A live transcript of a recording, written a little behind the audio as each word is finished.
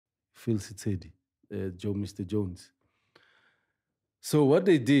Phil Sitsedi, Mr. Jones. So what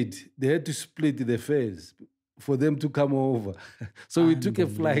they did, they had to split the fares for them to come over. So we took a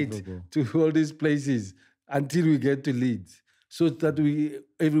flight to all these places until we get to Leeds, so that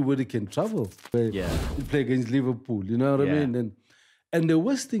everybody can travel. We play against Liverpool, you know what I mean? And the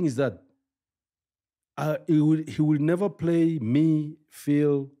worst thing is that he will never play me,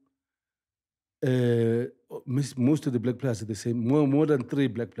 Phil, most of the black players are the same. More than 3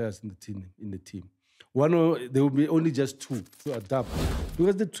 black players in the team. There will be only just 2 to adapt,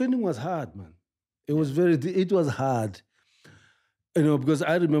 because the training was hard, man. It was hard, you know. Because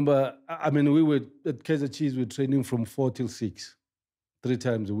I remember, I mean, we were at Kaizer Chiefs. We were training from 4 till 6, 3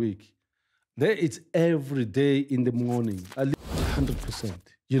 times a week. There, it's every day in the morning, at least 100%.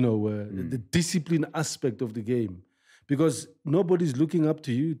 You know, the discipline aspect of the game. Because nobody's looking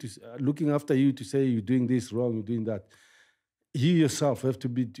after you to say you're doing this wrong, you're doing that. You yourself have to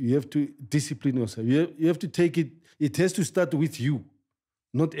discipline yourself. You have to take it. It has to start with you,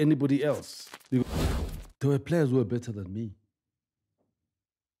 not anybody else. There were players who were better than me.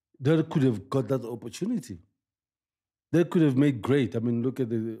 They could have got that opportunity. They could have made great. I mean, look at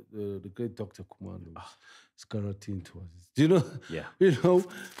the great Dr. Kumalo. Skaratin to us. Do you know? Yeah. You know,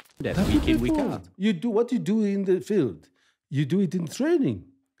 that week in, week out. You do what you do in the field. You do it in training.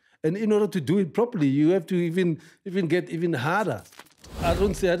 And in order to do it properly, you have to even get even harder. I've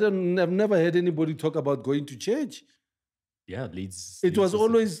never heard anybody talk about going to church. Yeah, Leeds. It was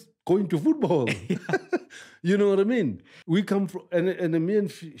always going to football. You know what I mean? We come from, and me and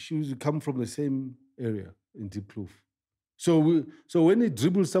Shoes come from the same area in Diepkloof. So when he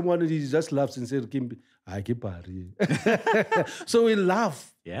dribbles someone, he just laughs and says, "Kimbi, I keep So we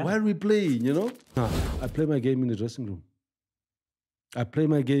laugh while we play, you know? I play my game in the dressing room. I play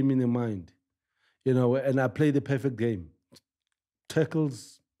my game in the mind, you know, and I play the perfect game.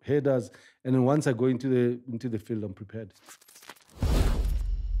 Tackles, headers, and then once I go into the field, I'm prepared.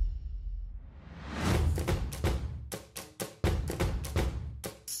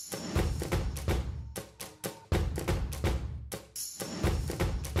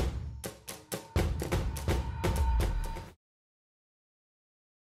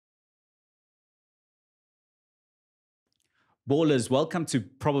 Ballers, welcome to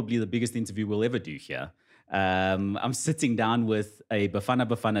probably the biggest interview we'll ever do here. I'm sitting down with a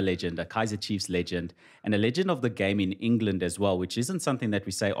Bafana legend, a Kaizer Chiefs legend, and a legend of the game in England as well, which isn't something that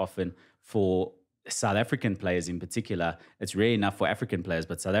we say often for South African players in particular. It's rare enough for African players,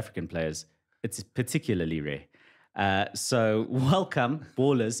 but South African players, it's particularly rare. So welcome,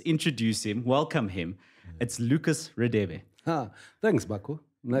 Ballers, introduce him, welcome him. It's Lucas RADEBE. Thanks, Bako.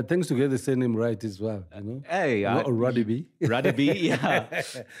 Thanks to get the surname right as well. You know? Hey, RADEBE. RADEBE, yeah.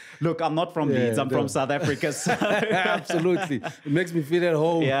 Look, I'm not from Leeds. I'm from South Africa. So. Absolutely. It makes me feel at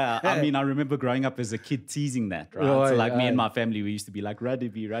home. Yeah, I mean, I remember growing up as a kid teasing that, right? So like me and my family, we used to be like,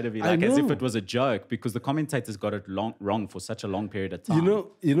 RADEBE, like as if it was a joke, because the commentators got it wrong for such a long period of time.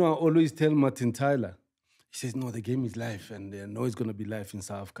 You know, I always tell Martin Tyler, he says, no, the game is live, and I know it's going to be live in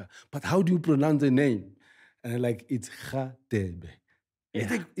South Africa. But how do you pronounce the name? And I'm like, it's RADEBE.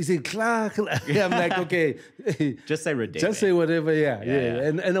 Yeah. Is it Clark? I'm like, okay. Just say RADEBE. Just say whatever, yeah.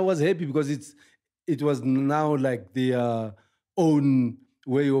 And I was happy because it was now like their own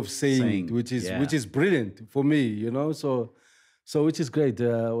way of saying it, which is brilliant for me, you know. So which is great.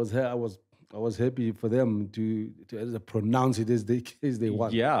 I was happy for them to pronounce it as they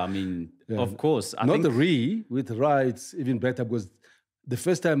want. Yeah, I mean, of course. I think the re with ra, it's even better, because the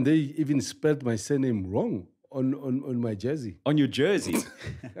first time they even spelled my surname wrong on my jersey. On your jersey?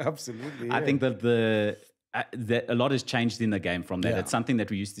 Absolutely. I think that a lot has changed in the game from that. Yeah. It's something that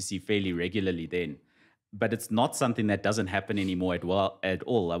we used to see fairly regularly then. But it's not something that doesn't happen anymore at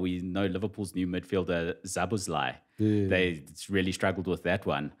all. We know Liverpool's new midfielder, Szoboszlai. Yeah. They really struggled with that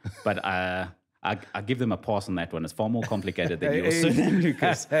one. But I give them a pass on that one. It's far more complicated than your surname,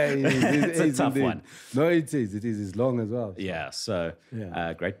 Lucas. It's a tough one. No, it is. It's long as well. So. Yeah, so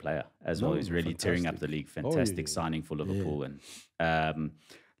great player as well. He's really tearing up the league. Fantastic signing for Liverpool. And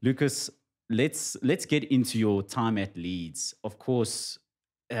Lucas, let's get into your time at Leeds. Of course,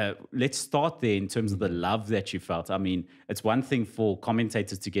 let's start there in terms of the love that you felt. I mean, it's one thing for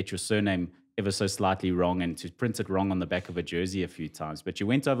commentators to get your surname ever so slightly wrong and to print it wrong on the back of a jersey a few times. But you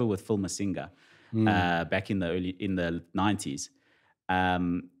went over with Phil Masinga back in the 90s.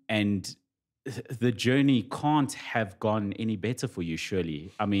 And the journey can't have gone any better for you,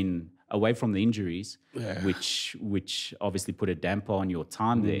 surely. I mean, away from the injuries, which obviously put a damper on your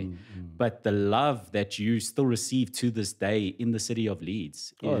time there. But the love that you still receive to this day in the city of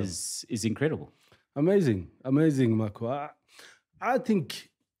Leeds is incredible. Amazing, Marco. I think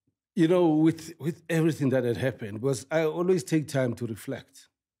with everything that had happened, because I always take time to reflect,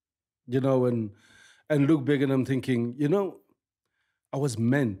 and look back, and I'm thinking, I was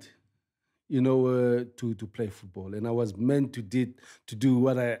meant, to play football, and I was meant to do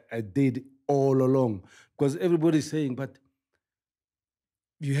what I did all along, because everybody's saying, but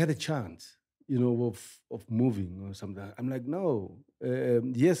you had a chance, of moving or something. I'm like, no,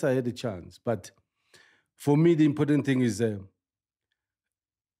 yes, I had a chance, but for me, the important thing is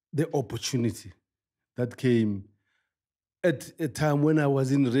the opportunity that came at a time when I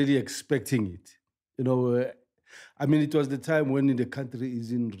wasn't really expecting it. It was the time when the country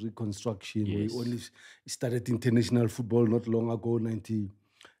is in reconstruction. Yes. We only started international football not long ago,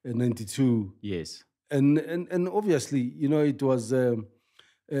 92. Yes. And obviously, it was a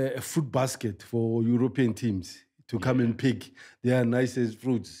fruit basket for European teams to come and pick their nicest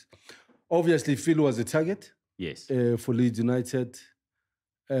fruits. Obviously, Phil was a target. Yes. For Leeds United.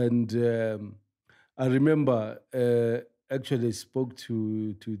 And I remember actually spoke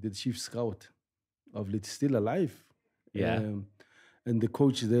to the chief scout of Leeds, still alive. Yeah. And the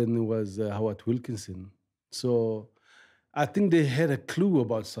coach then was Howard Wilkinson. So I think they had a clue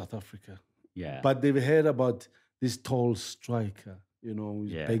about South Africa. Yeah. But they've heard about this tall striker,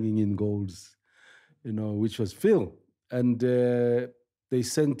 who's banging in goals, which was Phil. And they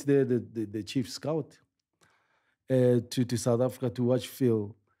sent there the chief scout to South Africa to watch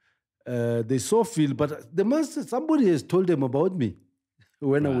Phil. They saw Phil, but somebody has told them about me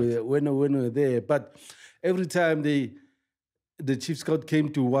when I were there. But every time the chief scout came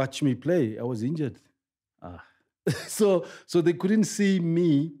to watch me play, I was injured. So they couldn't see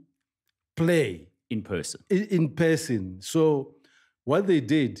me play in person. In person. So what they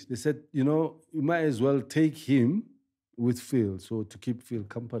did, they said, you might as well take him with Phil, so to keep Phil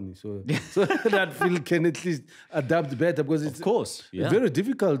company, so that Phil can at least adapt better, because it's, of course, very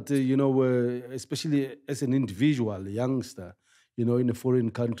difficult, especially as an individual, a youngster, in a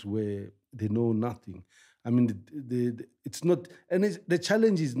foreign country where they know nothing. It's not, and the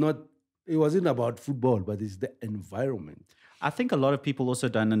challenge is not, it wasn't about football, but it's the environment. I think a lot of people also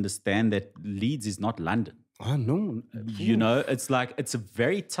don't understand that Leeds is not London. No. It's like, it's a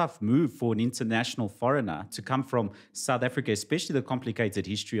very tough move for an international foreigner to come from South Africa, especially the complicated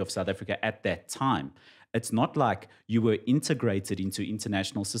history of South Africa at that time. It's not like you were integrated into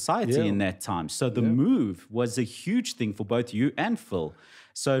international society in that time. So the move was a huge thing for both you and Phil.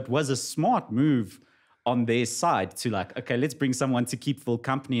 So it was a smart move on their side to like, okay, let's bring someone to keep Phil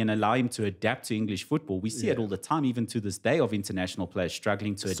company and allow him to adapt to English football. We see it all the time, even to this day, of international players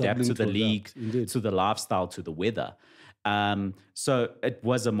struggling to adapt to the league, to the lifestyle, to the weather. So it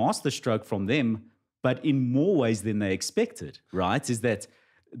was a masterstroke from them, but in more ways than they expected, right? Is that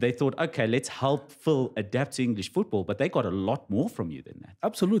they thought, okay, let's help Phil adapt to English football, but they got a lot more from you than that.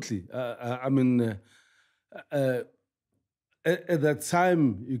 Absolutely. At that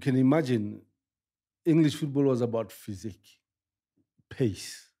time, you can imagine, English football was about physique,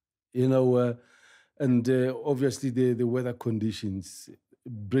 pace, and obviously the weather conditions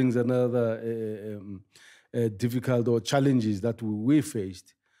brings another difficult or challenges that we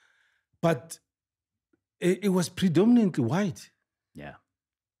faced. But it was predominantly white. Yeah.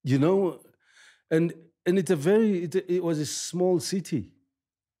 And it was a small city.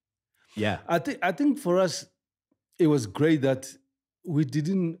 Yeah. I think for us, it was great that we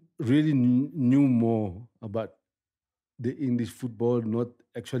didn't really knew more about the English football, not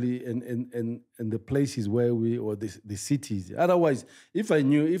actually in the places where or the cities. Otherwise, if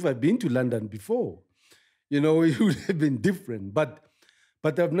I'd been to London before, it would have been different. But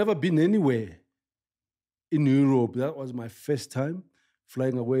I've never been anywhere in Europe. That was my first time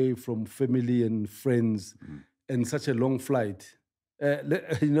flying away from family and friends and such a long flight.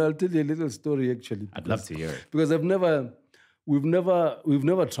 I'll tell you a little story actually. I'd love to hear it. Because we've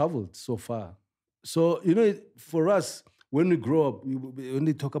never traveled so far. So, for us, when we grow up, when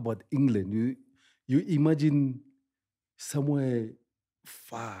they talk about England, you imagine somewhere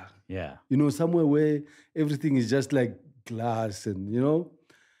far. Yeah. Somewhere where everything is just like glass and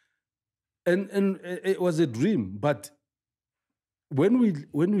it was a dream. But when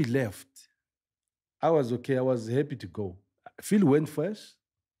we left, I was okay. I was happy to go. Phil went first.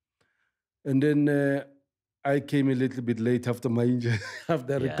 And then I came a little bit late after my injury,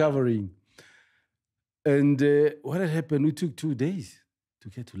 after recovering. And what had happened, we took 2 days to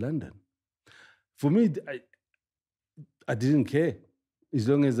get to London. For me, I didn't care as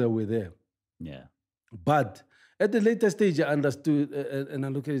long as I were there. Yeah. But at the later stage, I understood and I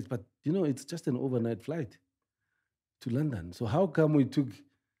look at it, but it's just an overnight flight to London. So how come we took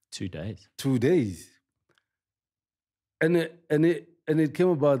 2 days? 2 days. And it came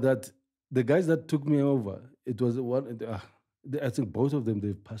about that the guys that took me over, it was one. I think both of them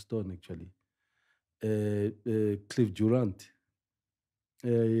they've passed on actually. Cliff Durant,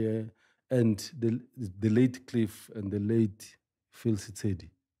 and the late Cliff and the late Phil Sitsedi,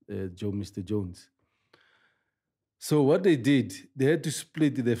 Mr. Jones. So what they did, they had to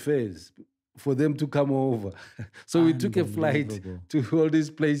split the fares for them to come over. So we took a flight to all these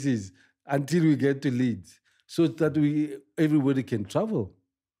places until we get to Leeds, so that everybody can travel.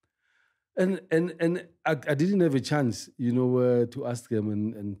 And I didn't have a chance, to ask them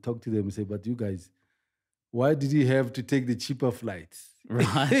and talk to them and say, but you guys, why did you have to take the cheaper flights?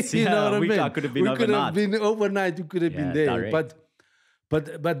 Right. You know what I mean? I could have been we overnight. Could have been overnight. We could have been there. Direct.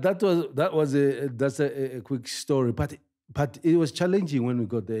 But that's a quick story. But it was challenging when we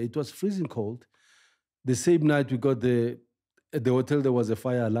got there. It was freezing cold. The same night we got there, at the hotel, there was a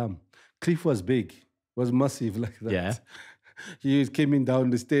fire alarm. Cliff was big, was massive like that. Yeah. He was coming down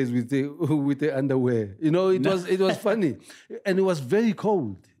the stairs with the underwear. It was funny. And it was very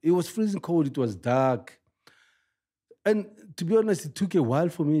cold. It was freezing cold. It was dark. And to be honest, it took a while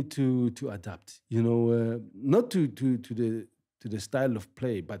for me to adapt. Not to the style of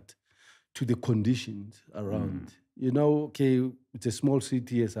play, but to the conditions around. Okay, it's a small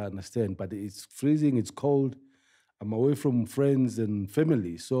city, yes, I understand, but it's freezing, it's cold. I'm away from friends and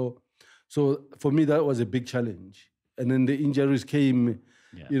family. So for me, that was a big challenge. And then the injuries came,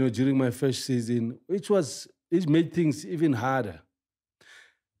 during my first season, it made things even harder.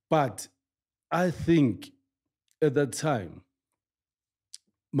 But I think at that time,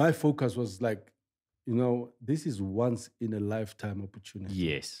 my focus was like, this is once in a lifetime opportunity.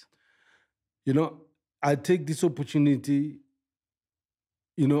 Yes. I take this opportunity,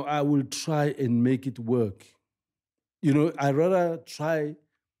 I will try and make it work. I'd rather try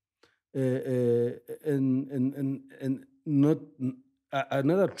and not, I'd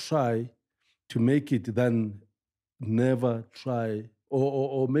rather try to make it than never try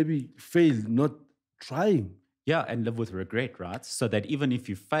or maybe fail not trying. Yeah, and live with regret, right? So that even if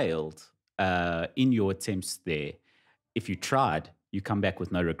you failed in your attempts there, if you tried, you come back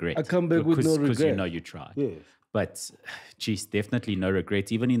with no regret. I come back with no regret. Because you tried. Yes. But, geez, definitely no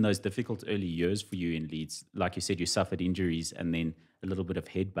regret. Even in those difficult early years for you in Leeds, like you said, you suffered injuries and then a little bit of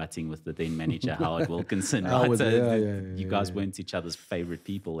headbutting with the then manager, Howard Wilkinson. Right? You guys weren't each other's favorite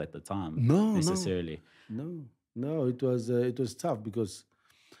people at the time, necessarily. No, it was tough because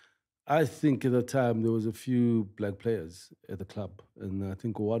I think at the time there was a few black players at the club, and I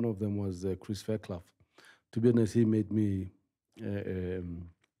think one of them was Chris Fairclough. To be honest, he made me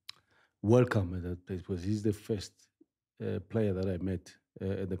welcome at that place because he's the first player that I met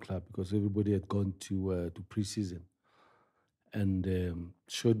at the club because everybody had gone to pre-season and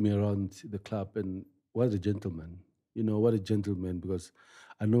showed me around the club, and what a gentleman. What a gentleman, because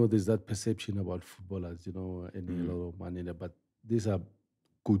I know there's that perception about footballers, and a lot of money there, but these are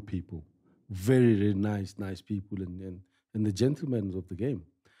good people, very, very nice people, and the gentlemen of the game.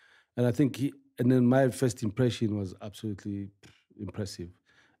 And I think and then my first impression was absolutely impressive.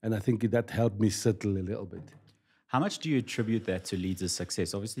 And I think that helped me settle a little bit. How much do you attribute that to Leeds'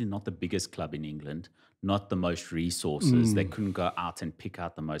 success? Obviously not the biggest club in England, not the most resources. They couldn't go out and pick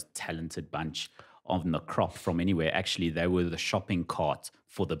out the most talented bunch on the crop from anywhere. Actually, they were the shopping cart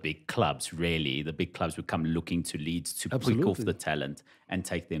for the big clubs, really. The big clubs would come looking to Leeds to pick off the talent and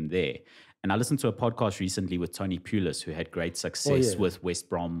take them there. And I listened to a podcast recently with Tony Pulis, who had great success with West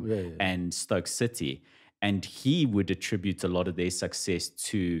Brom and Stoke City. And he would attribute a lot of their success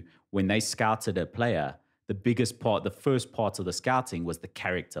to when they scouted a player, the biggest part, the first part of the scouting was the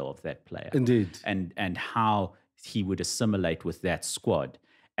character of that player. Indeed. And how he would assimilate with that squad.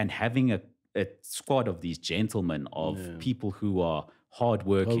 And having a squad of these gentlemen, of people who are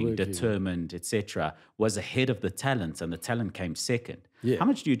hardworking, determined, etc., was ahead of the talent, and the talent came second. Yeah. How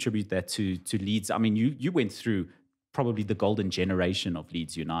much do you attribute that to Leeds? I mean, you went through probably the golden generation of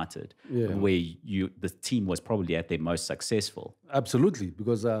Leeds United, where the team was probably at their most successful. Absolutely,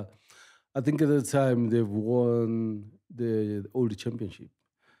 because I think at the time they've won the old championship,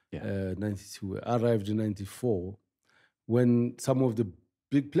 92. I arrived in 94, when some of the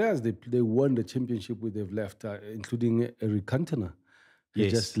big players, they won the championship where they've left, including Eric Cantona. He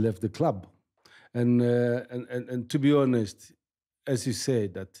just left the club. And to be honest, as you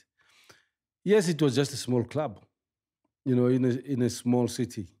said, that yes, it was just a small club, in a small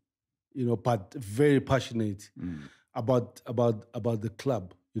city, but very passionate about the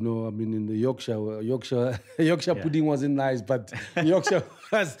club. I mean, in the Yorkshire pudding wasn't nice, but Yorkshire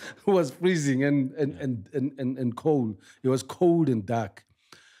was freezing and cold. It was cold and dark.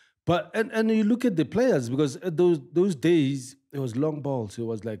 But and you look at the players, because at those days it was long balls. It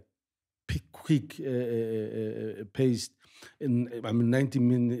was like quick paced. I mean, 90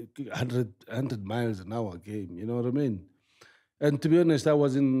 minutes, 100 miles an hour game. You know what I mean? And to be honest, I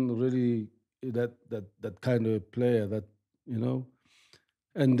wasn't really that kind of player. That, you know,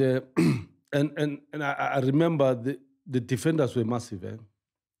 and and I remember the defenders were massive.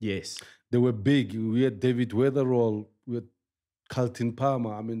 Yes, they were big. We had David Weatherall, we had Carlton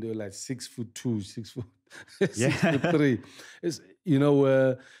Palmer. I mean, they were like 6'2", 6'3". It's, you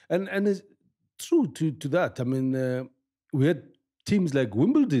know, and it's true to that. I mean, we had teams like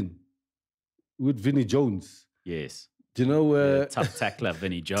Wimbledon with Vinnie Jones. Yes. Do you know, tough tackler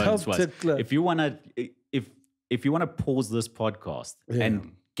Vinnie Jones was. Tackler. If you wanna pause this podcast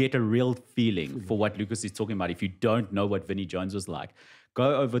and get a real feeling for what Lucas is talking about, if you don't know what Vinnie Jones was like,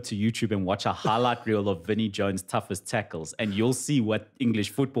 go over to YouTube and watch a highlight reel of Vinnie Jones' toughest tackles, and you'll see what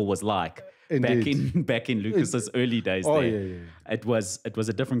English football was like back in Lucas's early days. It was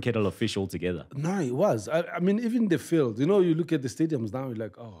a different kettle of fish altogether. No, it was. I mean, even the field. You know, you look at the stadiums now, you're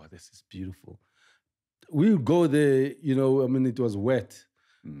like, oh, this is beautiful. We would go there, you know, I mean, it was wet.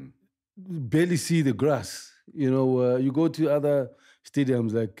 Barely see the grass. You know, you go to other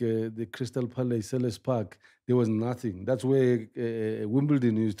stadiums like the Crystal Palace, Selhurst Park, there was nothing. That's where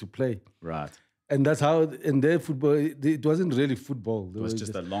Wimbledon used to play. Right. And that's how, in their football, it wasn't really football. It was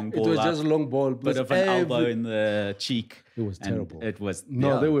just a long ball. It was just a long ball. Bit of an elbow in the cheek. It was terrible. It was...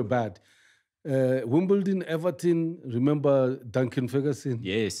 No, they were bad. Wimbledon, Everton, remember Duncan Ferguson?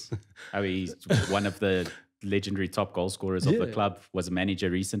 Yes. I mean, he's one of the legendary top goal scorers of the club, was a manager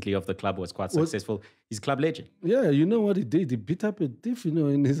recently of the club, was quite successful. He's a club legend. Yeah, you know what he did? He beat up a thief, you know,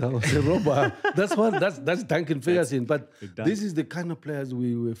 in his house, a robber. That's Duncan Ferguson. But this is the kind of players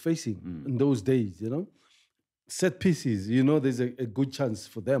we were facing in those days, you know. Set pieces, you know, there's a good chance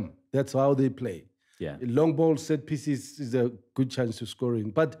for them. That's how they play. Yeah. Long ball set pieces is a good chance to scoring.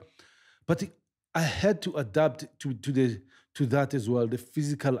 But I had to adapt to that as well, the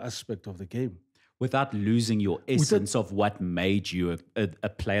physical aspect of the game. Without losing your essence of what made you a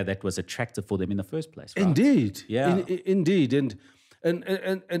player that was attractive for them in the first place, right? Indeed. Yeah. Indeed. And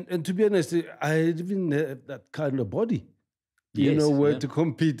to be honest, I didn't have that kind of body, you know, to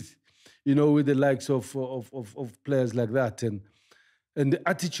compete, you know, with the likes of players like that. And the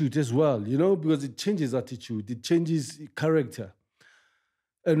attitude as well, you know, because it changes attitude, it changes character.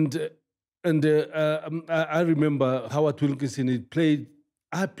 And I remember Howard Wilkinson,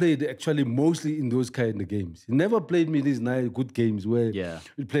 I played actually mostly in those kind of games. He never played me these nice, good games where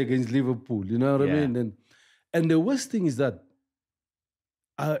we play against Liverpool, you know what I mean? And the worst thing is that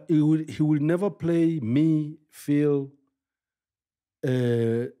he will never play me, Phil,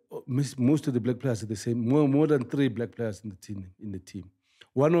 most of the black players are the same, more than 3 black players in the team.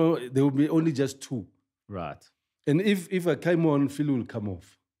 There will be only just 2. Right. And if I come on, Phil will come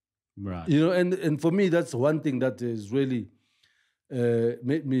off. Right. You know, and for me, that's one thing that is really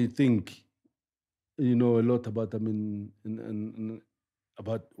made me think, you know, a lot about, I mean, and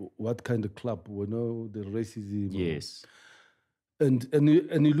about what kind of club, you know, the racism. Yes. And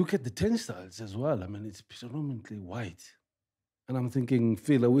you look at the turnstiles as well. I mean, it's predominantly white. And I'm thinking,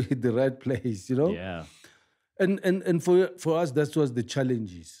 Phil, are we at the right place, you know? Yeah. And for us, that was the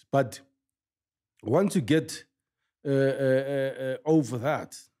challenges. But once you get over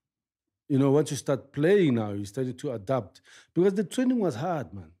that, you know, once you start playing now, you started to adapt. Because the training was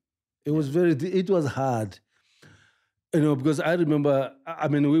hard, man. It was hard. You know, because I remember, I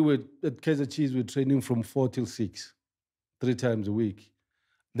mean, we were at Kaizer Chiefs, we were training from 4 till 6, 3 times a week.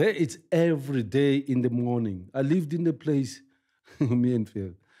 There, it's every day in the morning. I lived in the place, me and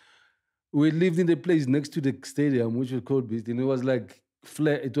Phil. We lived in the place next to the stadium, which was called Beast, and it was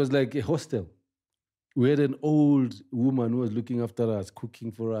like a hostel. We had an old woman who was looking after us,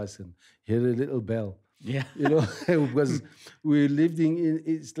 cooking for us, and he had a little bell. Yeah. You know, because we lived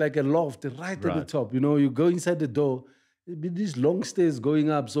it's like a loft right at the top. You know, you go inside the door, it'd be these long stairs going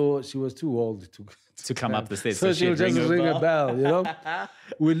up. So she was too old to come up the stairs. So she would just ring a bell, you know.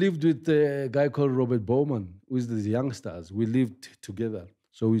 We lived with a guy called Robert Bowman, who is the youngsters. We lived together.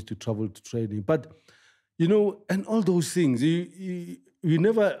 So we used to travel to training. But, you know, and all those things,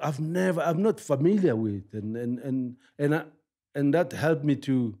 I'm not familiar with, and that helped me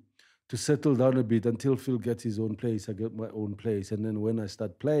to settle down a bit until Phil gets his own place. I get my own place, and then when I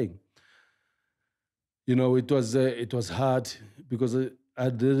start playing, you know, it was hard because I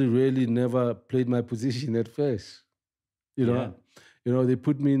really never played my position at first. You know, they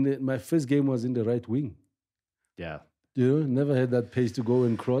put me in my first game was in the right wing. Yeah. Never had that pace to go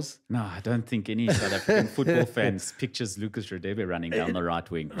and cross. No, I don't think any South African football fans pictures Lucas RADEBE running down the right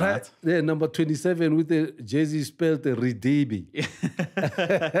wing, right? Yeah, number 27 with the jersey spelled RADEBE.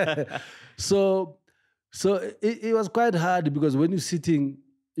 So it was quite hard because when you're sitting,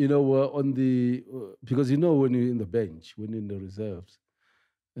 on the because when you're in the bench, when you're in the reserves,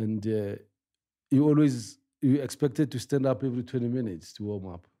 and you expected to stand up every 20 minutes to warm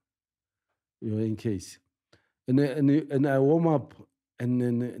up, in case. And I warm up, and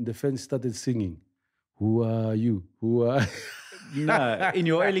then the fans started singing, "Who are you? Who are?" No, in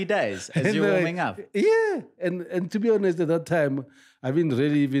your early days, as you're warming up. Yeah, and to be honest, at that time, I haven't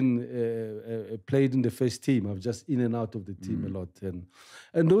really even played in the first team. I was just in and out of the team a lot, and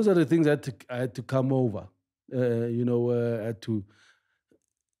those are the things I had to come over. I had to.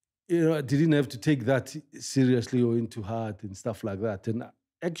 I didn't have to take that seriously or into heart and stuff like that. And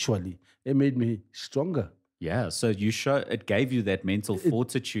actually, it made me stronger. Yeah, so it gave you that mental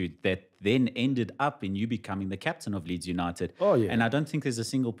fortitude that then ended up in you becoming the captain of Leeds United. Oh, yeah. And I don't think there's a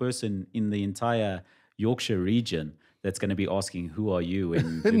single person in the entire Yorkshire region that's going to be asking, "Who are you?"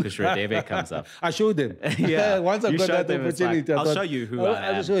 when Lucas RADEBE comes up. I showed them. Yeah, once I got that opportunity, I'll show you who I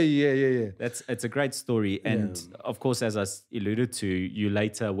am. I'll show you. Yeah. It's a great story. And of course, as I alluded to, you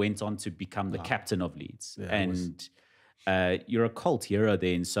later went on to become the captain of Leeds. Yeah, and you're a cult hero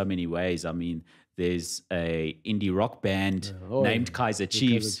there in so many ways. I mean, there's a indie rock band named Kaizer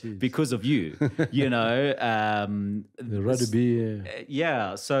Chiefs because of you. The RADEBE.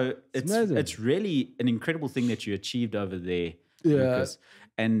 Yeah, so it's really an incredible thing that you achieved over there. Yeah. Lucas.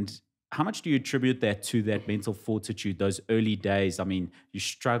 And how much do you attribute that to that mental fortitude, those early days? I mean, you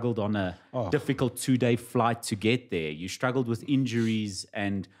struggled on a difficult 2-day flight to get there. You struggled with injuries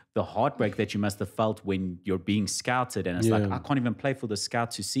and the heartbreak that you must have felt when you're being scouted. And it's like, I can't even play for the scout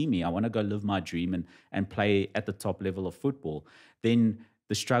to see me. I want to go live my dream and play at the top level of football. Then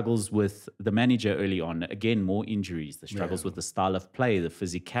the struggles with the manager early on, again, more injuries, the struggles with the style of play, the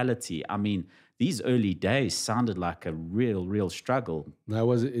physicality. I mean, these early days sounded like a real struggle.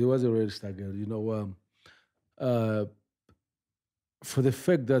 No, it was a real struggle. For the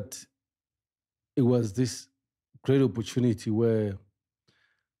fact that it was this great opportunity where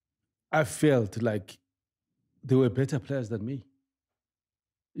I felt like they were better players than me.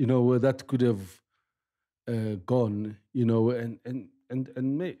 Where that could have gone, and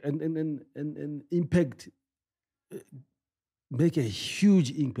impact, make a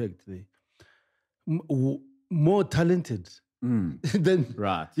huge impact there. More talented than,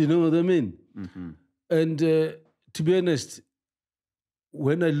 right. You know what I mean? Mm-hmm. And to be honest,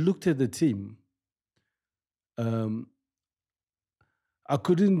 when I looked at the team, I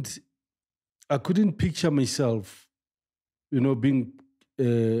couldn't picture myself, being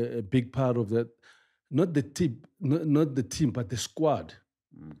a big part of that. Not the team, not the team, but the squad,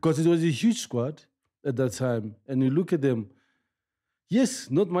 because it was a huge squad at that time. And you look at them,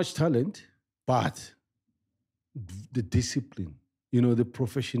 yes, not much talent, but the discipline, the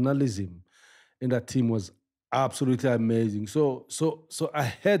professionalism in that team was absolutely amazing. So I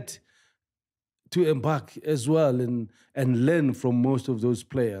had to embark as well and learn from most of those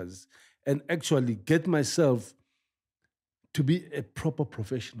players and actually get myself to be a proper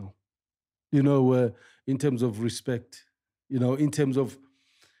professional, in terms of respect, in terms of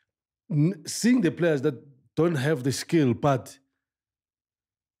seeing the players that don't have the skill, but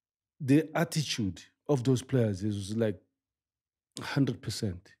the attitude of those players is like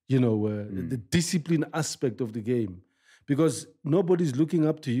 100%, the discipline aspect of the game. Because nobody's looking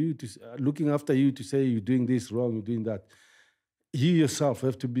after you to say you're doing this wrong, you're doing that. You yourself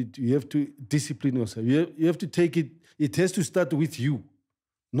have to discipline yourself. You have to take it. It has to start with you,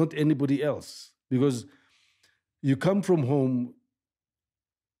 not anybody else. Because you come from home,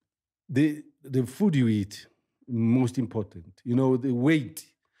 the food you eat, most important. The weight.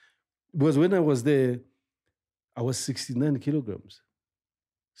 Because when I was there, I was 69 kilograms.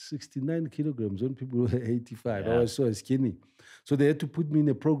 69 kilograms when people were 85. Yeah. I was so skinny. So they had to put me in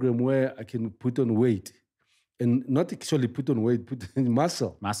a program where I can put on weight. And not actually put on weight, put in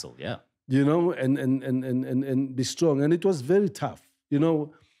muscle. Muscle, yeah. And be strong. And it was very tough. I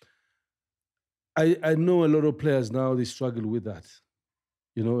know a lot of players now, they struggle with that,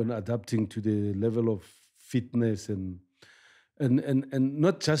 and adapting to the level of fitness and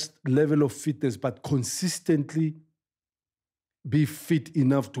not just level of fitness, but consistently be fit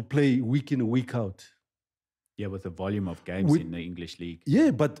enough to play week in, week out. Yeah, with the volume of games in the English league.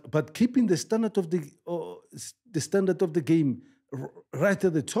 Yeah, but keeping the standard of the game right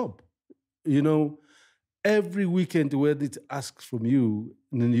at the top. Every weekend where it asks from you,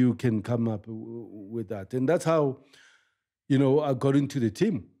 and then you can come up with that. And that's how I got into the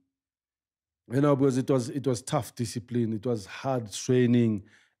team. Because it was tough discipline, it was hard training,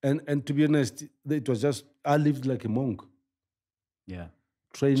 and to be honest, it was just I lived like a monk. Yeah,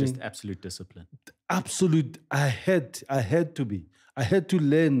 training, just absolute discipline. Absolute. I had to be. I had to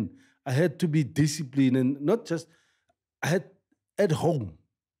learn. I had to be disciplined, and not just. I had at home,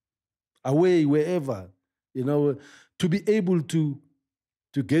 away, wherever, to be able to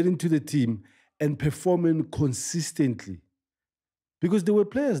get into the team and performing consistently, because there were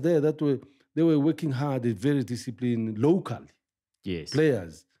players there that were working hard, very disciplined, locally. Yes,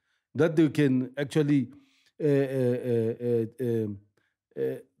 players that they can actually.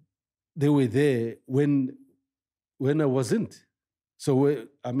 They were there when I wasn't. So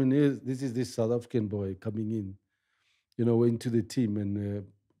this is this South African boy coming in, into the team and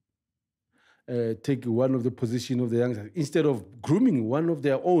take one of the position of the youngsters instead of grooming one of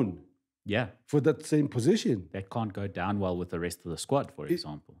their own. Yeah, for that same position. That can't go down well with the rest of the squad, for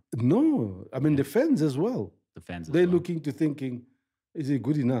example. No, the fans as well. The fans as they're well. Looking to thinking, is it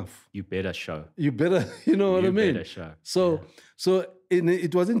good enough? You better show. You better, what I mean? You better show. So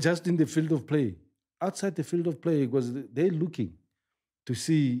it wasn't just in the field of play. Outside the field of play, they're looking to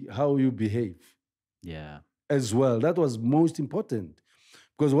see how you behave. Yeah. As well. That was most important.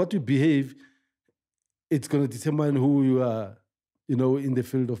 Because what you behave, it's going to determine who you are, in the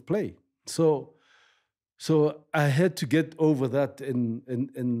field of play. So I had to get over that and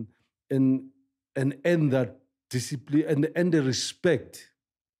end that discipline and the respect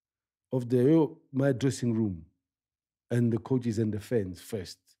of my dressing room and the coaches and the fans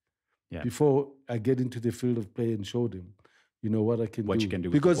first. Yeah. Before I get into the field of play and show them, what I can do. What you can do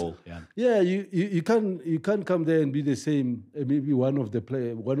because, with the ball. Yeah, you can't come there and be the same, maybe one of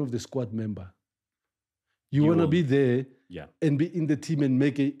the squad member. You want to be there and be in the team and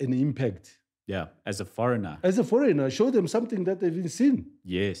make an impact. Yeah, as a foreigner. Show them something that they've seen.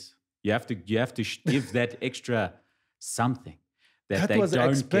 Yes. You have to give that extra something that they don't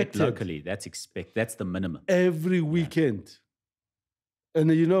expected. Get locally. That's the minimum. Every weekend. And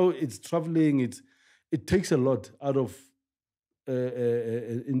it's traveling, it takes a lot out of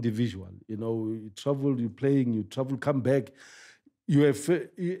an individual. You travel, you're playing, you travel, come back. You have,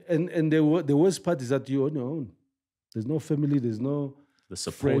 and the worst part is that you're on your own. There's no family, there's no the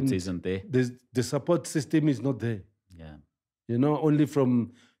support friend. Isn't there. The support system is not there. Yeah. Only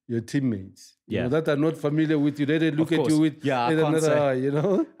from your teammates. That are not familiar with you. They look at you with another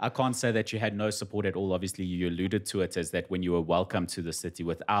eye, I can't say that you had no support at all. Obviously, you alluded to it as that when you were welcome to the city,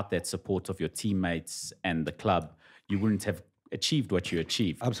 without that support of your teammates and the club, you wouldn't have achieved what you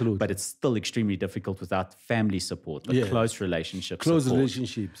achieved. Absolutely. But it's still extremely difficult without family support, close relationships.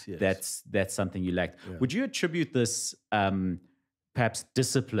 Relationships, yes. That's something you lacked. Yeah. Would you attribute this perhaps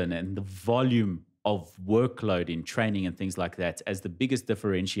discipline and the volume of workload in training and things like that as the biggest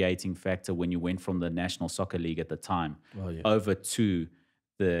differentiating factor when you went from the National Soccer League at the time over to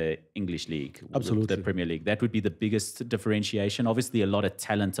the English League, absolutely, the Premier League? That would be the biggest differentiation. Obviously, a lot of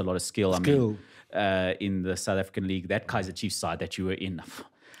talent, a lot of skill. In the South African League, that Kaizer Chiefs side that you were in,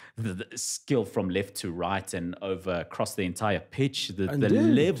 the skill from left to right and over across the entire pitch, the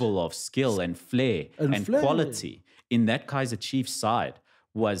level of skill and flair and quality in that Kaizer Chiefs side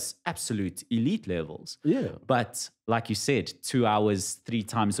was absolute elite levels. Yeah. But like you said, 2 hours, 3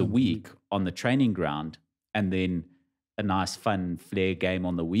 times a week on the training ground, and then a nice, fun flair game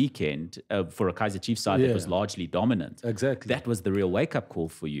on the weekend for a Kaizer Chiefs side that was largely dominant. Exactly. That was the real wake-up call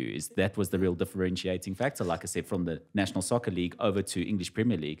for you. That was the real differentiating factor, like I said, from the National Soccer League over to English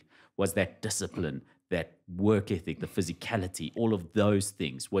Premier League, was that discipline, that work ethic, the physicality, all of those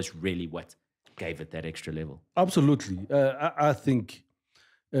things was really what gave it that extra level. Absolutely. I think...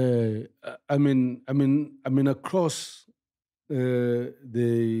 across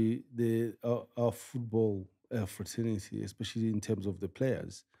our football fraternity, especially in terms of the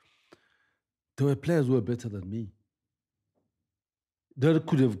players, there were players who were better than me. They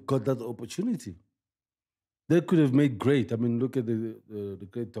could have got that opportunity. They could have made great. Look at the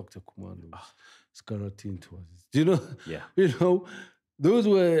great Dr. Kumalo, Skaratin to us. Do you know? Yeah. Those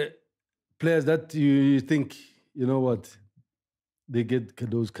were players that you think, they get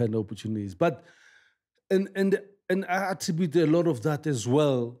those kind of opportunities. But and I attribute a lot of that as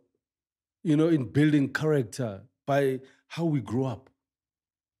well, in building character by how we grew up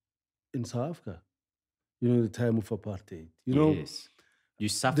in South Africa. The time of apartheid. Yes. You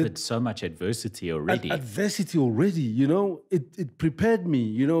suffered so much adversity already. Adversity already, it prepared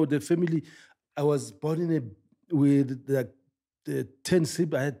me. The family. I was born with 10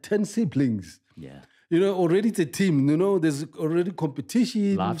 siblings. I had 10 siblings. Yeah. already it's a team. There's already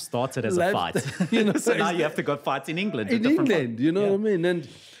competition. Life started as a fight. So now you have to go fight in England. In England, what I mean?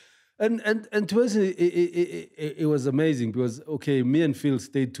 And to us, it was amazing because, okay, me and Phil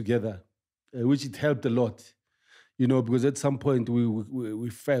stayed together, which it helped a lot, because at some point we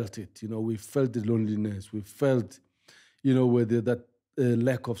felt it, we felt the loneliness. We felt, that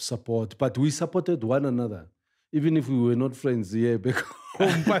lack of support. But we supported one another, even if we were not friends back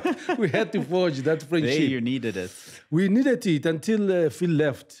home. But we had to forge that friendship. There you needed it. We needed it until Phil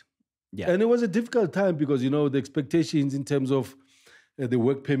left. Yeah. And it was a difficult time because, the expectations in terms of the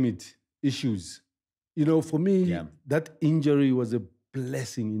work permit issues. For me, that injury was a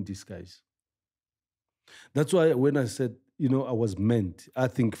blessing in disguise. That's why when I said, I was meant, I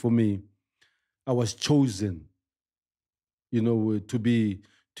think for me, I was chosen, to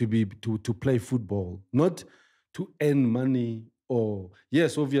play football, not to earn money or,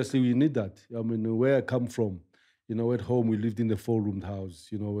 yes, obviously we need that. I mean, where I come from, at home we lived in a 4-roomed house,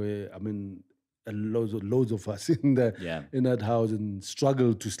 loads of us in that house and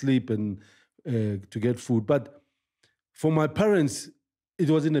struggled to sleep and to get food. But for my parents, it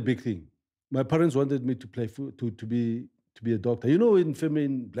wasn't a big thing. My parents wanted me to play to be a doctor.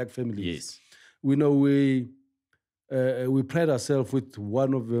 In black families, we pride ourselves with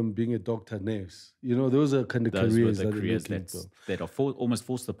one of them being a doctor, nurse. Those are kind of careers that are almost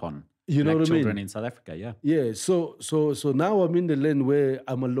forced upon black children in South Africa. Yeah. Yeah. So now I'm in the land where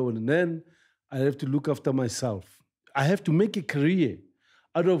I'm alone, and then I have to look after myself. I have to make a career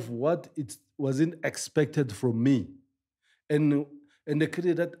out of what it wasn't expected from me, and a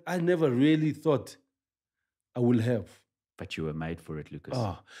career that I never really thought I will have. But you were made for it, Lucas.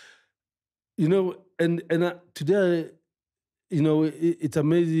 Today, it's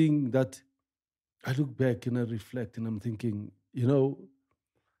amazing that I look back and I reflect and I'm thinking,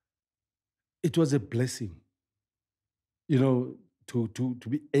 it was a blessing, to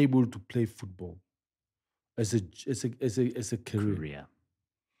be able to play football as a career.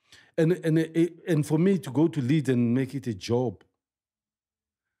 And for me to go to Leeds and make it a job,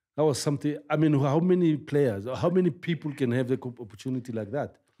 that was something. I mean, how many players, how many people can have the opportunity like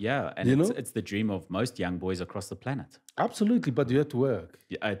that? Yeah, and it's the dream of most young boys across the planet. Absolutely, but you have to work.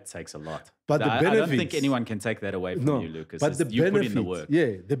 Yeah, it takes a lot. But I don't think anyone can take that away from you, Lucas. But you put in the work.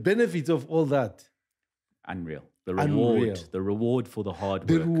 Yeah, the benefits of all that. Unreal. The reward for the hard work.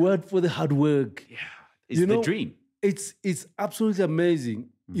 The reward for the hard work. Yeah, it's the dream. It's absolutely amazing.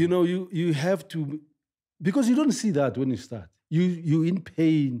 You have to, because you don't see that when you start. You're in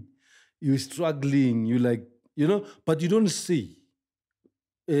pain, you're struggling, but you don't see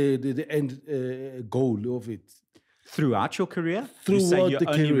the end goal of it. Throughout your career? Throughout you say you the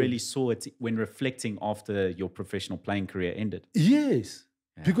only career. Really saw it when reflecting after your professional playing career ended? Yes.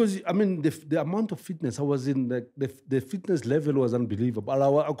 Yeah. Because, I mean, the amount of fitness I was in, the fitness level was unbelievable.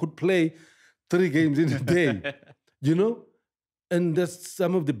 I could play 3 games in a day, And that's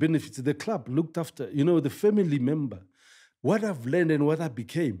some of the benefits. The club looked after, the family member. What I've learned and what I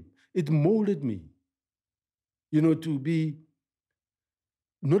became, it molded me, to be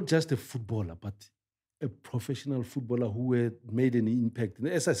not just a footballer, but a professional footballer who had made an impact. And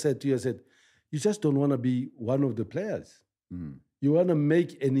as I said to you, you just don't want to be one of the players. Mm. You want to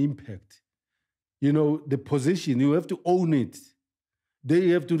make an impact. The position, you have to own it. They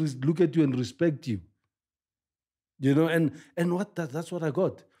have to look at you and respect you. And that's what I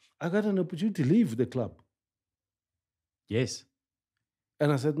got. I got an opportunity to leave the club. Yes.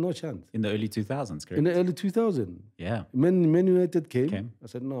 And I said, no chance. In the early 2000s, correct? In the early 2000s. Yeah. Man United came. I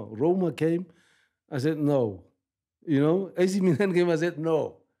said, no. Roma came. I said, no. AC Milan came. I said,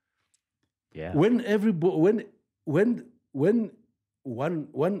 no. Yeah. When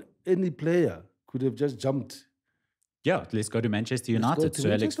any player could have just jumped. Yeah, let's go to Manchester United. So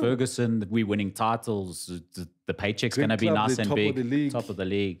Alex Ferguson, we're winning titles. The paycheck's going to be nice and big. Top of the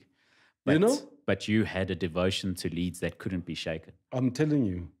league. But you had a devotion to Leeds that couldn't be shaken. I'm telling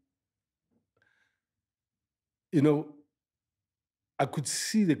you. I could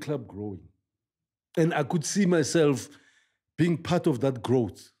see the club growing. And I could see myself being part of that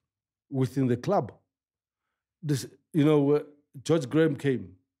growth within the club. George Graham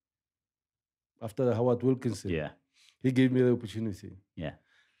came after Howard Wilkinson. Yeah. He gave me the opportunity. Yeah.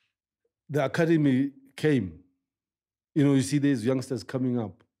 The academy came. You see these youngsters coming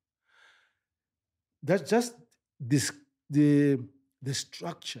up. That's just the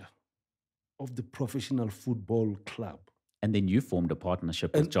structure of the professional football club. And then you formed a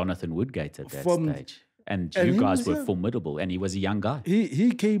partnership with Jonathan Woodgate at that stage. And you guys were formidable, and he was a young guy.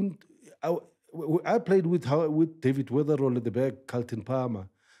 He came. I played with David Weatherall at the back, Carlton Palmer.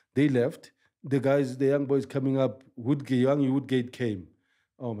 They left. the guys, the young boys coming up, Woodgate came.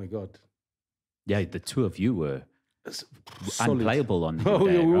 Oh my God. Yeah, the two of you were Solid. unplayable on the Oh,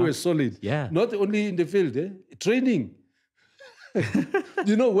 day, yeah, we right? were solid. Yeah. Not only in the field, training.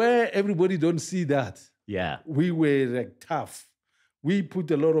 You know, where everybody don't see that. Yeah. We were like tough. We put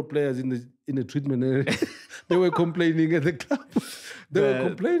a lot of players in the treatment area. They were complaining at the club. They were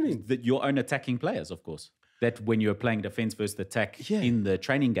complaining. Your own attacking players, of course. That when you're playing defense versus attack in the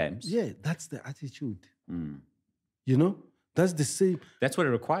training games. Yeah, that's the attitude. You know, that's the same. That's what it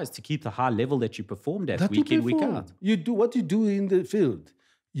requires to keep the high level that you performed at week in, week out. You do what you do in the field.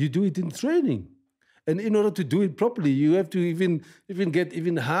 You do it in training. And in order to do it properly, you have to even get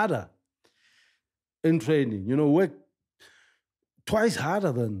even harder in training. You know, work twice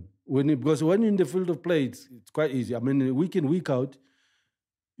harder than because when you're in the field of play, it's quite easy. I mean, week in, week out,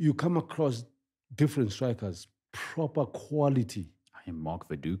 you come across different strikers, proper quality. I am Mark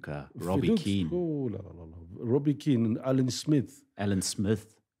Viduka, Robbie Keane. Robbie Keane and Alan Smith. Alan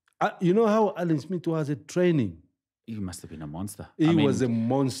Smith. You know how Alan Smith was at training? He must have been a monster. He was a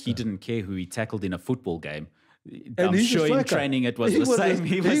monster. He didn't care who he tackled in a football game. And I'm sure in training it was the same.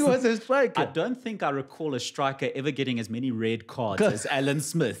 He was a striker. I don't think I recall a striker ever getting as many red cards as Alan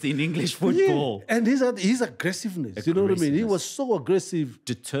Smith in English football. Yeah. And his aggressiveness, you know what I mean? He was so aggressive.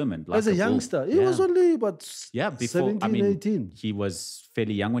 Determined. Like as a youngster. He was only about 17, 18. He was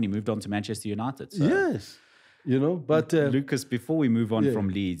fairly young when he moved on to Manchester United. So. Yes. You know, but... Lucas, before we move on from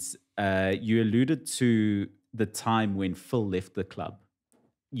Leeds, you alluded to the time when Phil left the club.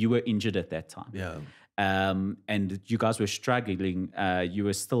 You were injured at that time. Yeah. And you guys were struggling. You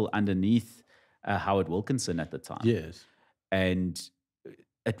were still underneath Howard Wilkinson at the time. Yes. And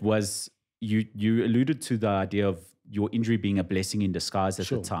it was, you alluded to the idea of your injury being a blessing in disguise at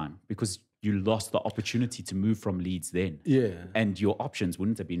the time because you lost the opportunity to move from Leeds then. Yeah. And your options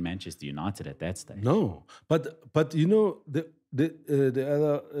wouldn't have been Manchester United at that stage. No. But you know, the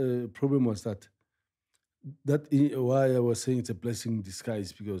other problem was that why I was saying it's a blessing in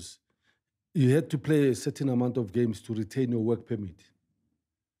disguise because you had to play a certain amount of games to retain your work permit.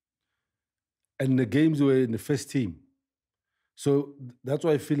 And the games were in the first team. So that's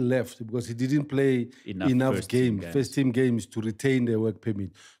why Phil left, because he didn't play enough first team games to retain their work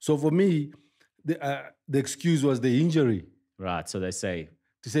permit. So for me, the excuse was the injury. Right, so they say...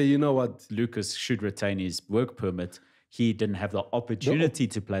 To say, you know what? Lucas should retain his work permit. He didn't have the opportunity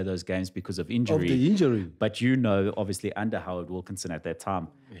to play those games because of injury. Of the injury. But you know, obviously, under Howard Wilkinson at that time,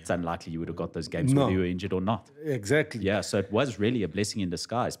 it's unlikely you would have got those games whether you were injured or not. Exactly. Yeah, so it was really a blessing in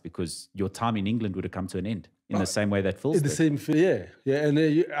disguise because your time in England would have come to an end in the same way that Phil's did. Yeah. And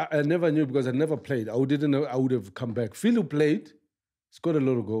I never knew because I never played. I didn't know I would have come back. Phil, who played, scored a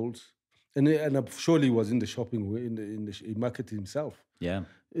lot of goals. And I'm sure he was in the shopping, in the market himself. Yeah.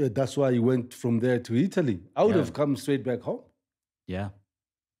 That's why he went from there to Italy. I would have come straight back home. Yeah.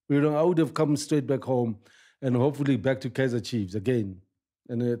 You know, I would have come straight back home and hopefully back to Kaizer Chiefs again.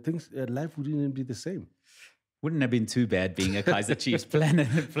 And life wouldn't be the same. Wouldn't have been too bad being a Kaizer Chiefs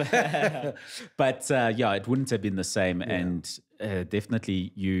player. But it wouldn't have been the same. Yeah. And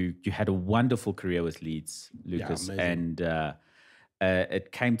definitely you had a wonderful career with Leeds, Lucas. Yeah, and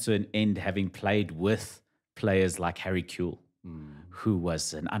it came to an end having played with players like Harry Kewell, who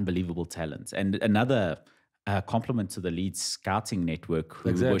was an unbelievable talent. And another compliment to the Leeds scouting network,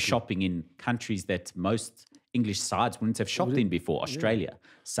 who were shopping in countries that most English sides wouldn't have shopped in before, Australia,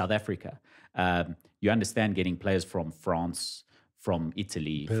 South Africa. You understand getting players from France, from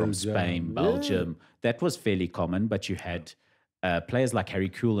Italy, from Spain, Belgium. That was fairly common, but you had players like Harry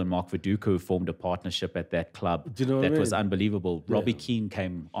Kewell and Mark Viduka who formed a partnership at that club that was unbelievable. Robbie Keane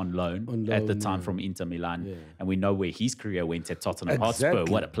came on loan at the time from Inter Milan, and we know where his career went at Tottenham Hotspur.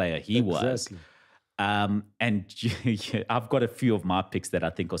 What a player he was. And I've got a few of my picks that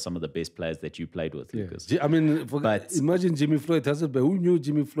I think are some of the best players that you played with, Lucas. I mean, imagine Jimmy Floyd Hasselbank. Who knew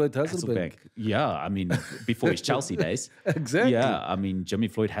Jimmy Floyd Hasselbank? Yeah, I mean, before his Chelsea days. Exactly. Yeah, I mean, Jimmy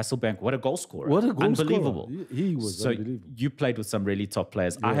Floyd Hasselbank, what a goal scorer. What a goal unbelievable. Scorer. He was unbelievable. You played with some really top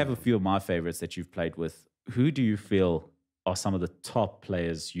players. I have a few of my favorites that you've played with. Who do you feel are some of the top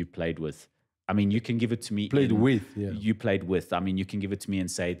players you played with? I mean, you can give it to me. You played with. I mean, you can give it to me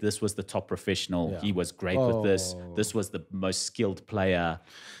and say, this was the top professional. He was great with this. This was the most skilled player.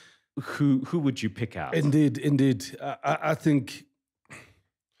 Who would you pick out? Indeed. I think,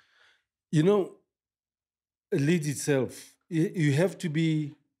 you know, Leeds itself, you have to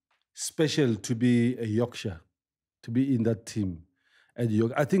be special to be a Yorkshire, to be in that team.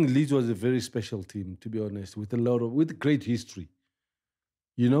 And I think Leeds was a very special team, to be honest, with great history,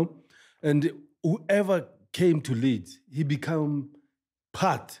 you know? And whoever came to Leeds, he became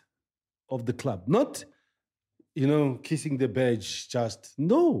part of the club. Not, kissing the badge just.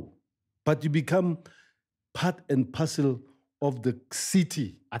 No. But you become part and parcel of the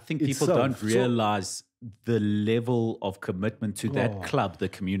city. I think people don't realize the level of commitment to that club the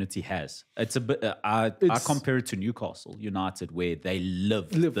community has. It's a bit. I compare it to Newcastle United, where they live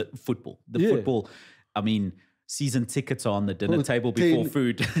the football. The football. I mean, season tickets are on the dinner table before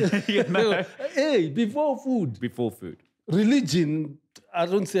food. Hey, before food. Before food. Religion.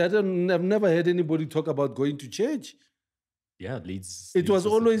 I've never heard anybody talk about going to church. Yeah, Leeds. It was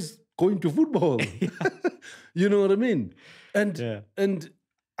always going to football. You know what I mean? And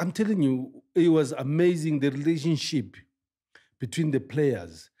I'm telling you, it was amazing. The relationship between the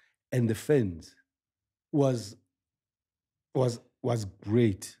players and the fans was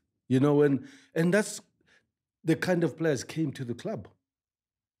great. And that's the kind of players came to the club.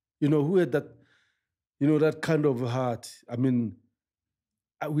 Who had that, that kind of heart. I mean,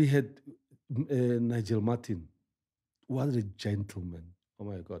 we had Nigel Martin. What a gentleman. Oh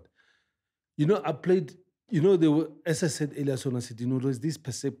my God. I played, there were, as I said earlier, there's this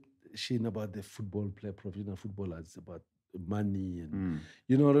perception about the football player, professional footballers, about money and,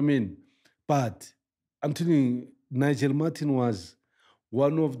 you know what I mean? But I'm telling you, Nigel Martin was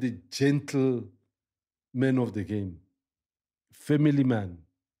one of the gentle men of the game, family man,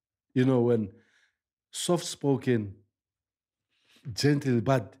 when soft-spoken, gentle,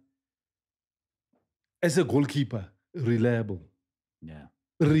 but as a goalkeeper, reliable. Yeah.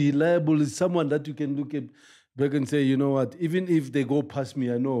 Reliable is someone that you can look at back and say, you know what, even if they go past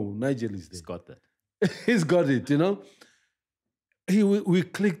me, I know Nigel is there. He's got that. He's got it, We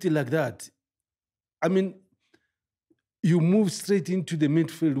clicked it like that. I mean, you move straight into the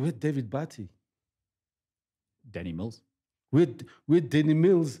midfield with David Batty. Danny Mills. With Danny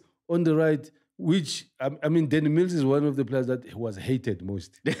Mills on the right, which, I mean, Danny Mills is one of the players that was hated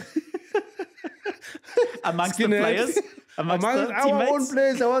most. Amongst the players? Amongst our own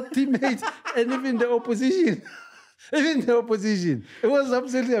players, our teammates, and even the opposition. Even the opposition. It was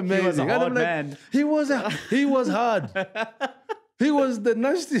absolutely amazing. He was a hard man. He was hard. He was the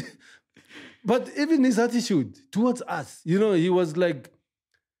nasty. But even his attitude towards us, he was like,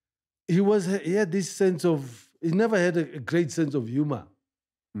 he had this sense of, he never had a great sense of humor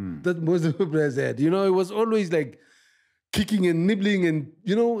that most of the players had. It was always like kicking and nibbling and,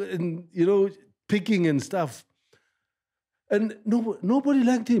 picking and stuff. And nobody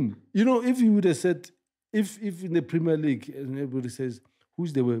liked him. If you would have said, if in the Premier League, and everybody says,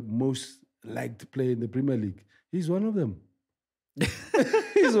 who's the most liked player in the Premier League? He's one of them.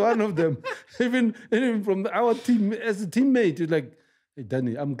 He's one of them. Even from our team, as a teammate, you're like, hey,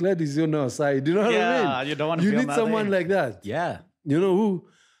 Danny, I'm glad he's on our side. You know what I mean? Yeah, you don't want to You need someone like that. Yeah.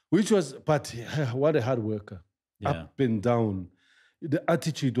 But what a hard worker. Yeah. Up and down. The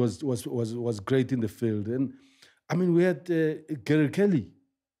attitude was great in the field. And I mean, we had Gary Kelly.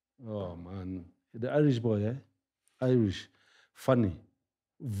 Oh, man. The Irish boy, Irish. Funny.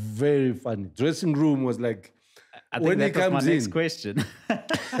 Very funny. Dressing room was like, I think that was my next question.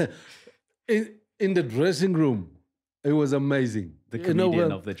 in the dressing room, it was amazing. The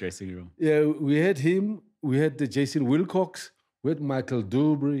comedian of the dressing room. Yeah, we had him. We had the Jason Wilcox. We had Michael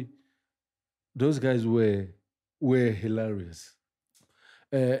Dubry. Those guys were hilarious.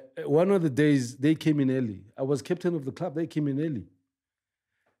 One of the days, they came in early. I was captain of the club. They came in early.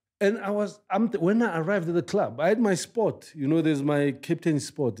 And when I arrived at the club, I had my spot. There's my captain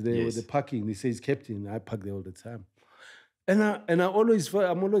spot there with the parking. It says captain. I park there all the time. And I'm always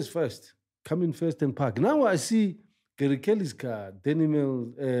first. Come in first and park. Now I see Gary Kelly's car, Danny Mills,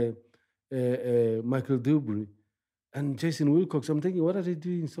 Michael Dubry, and Jason Wilcox. I'm thinking, what are they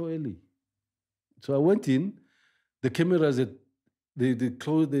doing so early? So I went in. The cameras,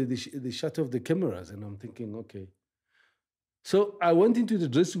 they shut off the cameras, and I'm thinking, okay. So I went into the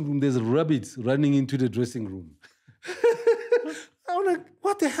dressing room. There's rabbits running into the dressing room. I'm like,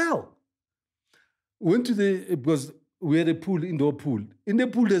 what the hell? Went to because we had a pool, indoor pool. In the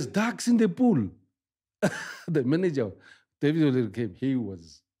pool, there's ducks in the pool. The manager, David O'Leary came. He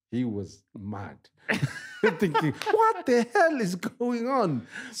was mad. Thinking, what the hell is going on?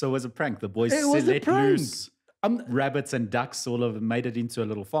 So it was a prank. The boys let loose rabbits and ducks all over, made it into a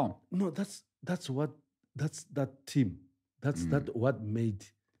little farm. No, that's that team. That's what made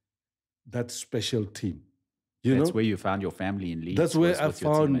that special team. That's where you found your family in Leeds. That's where I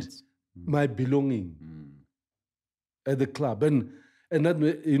found my belonging at the club, and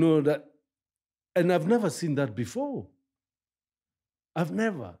that, and I've never seen that before. I've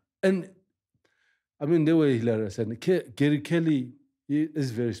never, and I mean they were hilarious. And Gary Kelly is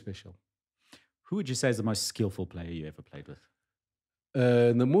very special. Who would you say is the most skillful player you ever played with?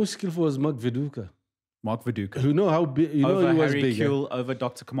 The most skillful was Mark Viduka. Mark Viduka. You know how big, you over know he was Harry big. Kuehl, over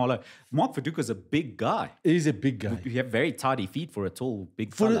Dr. Kamalo. Mark Viduka's a big guy. He's a big guy. You have very tidy feet for a tall,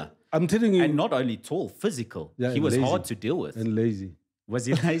 big fella. I'm telling you. And not only tall, physical. Yeah, he was lazy. hard to deal with. And lazy. Was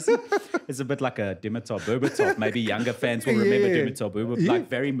he lazy? It's a bit like a Dimitar Berbatov. Maybe younger fans will remember Dimitar Berbatov. Like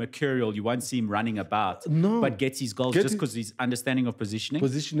very mercurial. You won't see him running about. No. But gets his goals just because his understanding of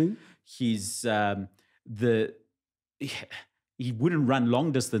positioning. He's he wouldn't run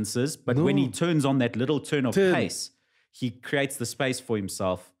long distances, but when he turns on that little turn of pace, he creates the space for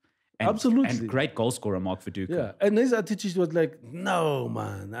himself. And, Absolutely. And great goal scorer, Mark Viduka. Yeah. And his attitude was like, no,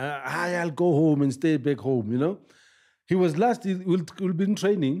 man, I'll go home and stay back home, you know. He was last, he will be in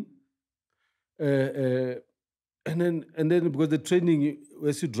training. And then because the training,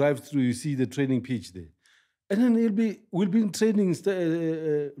 as you drive through, you see the training pitch there. And then we'll be in training,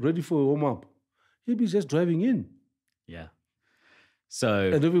 ready for warm-up. He'll be just driving in. Yeah.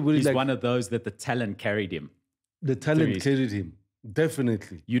 So he's one of those that the talent carried him. The talent carried him,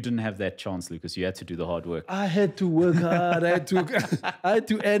 definitely. You didn't have that chance, Lucas. You had to do the hard work. I had to work hard. I had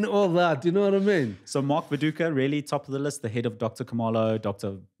to earn all that. You know what I mean? So Mark Viduka, really top of the list, the head of Dr. Kamalo,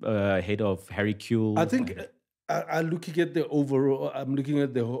 head of Harry Kuehl. I think I'm looking at the overall. I'm looking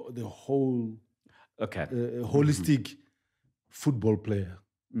at the whole. Okay. Holistic football player.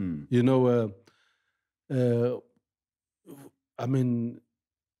 You know. I mean,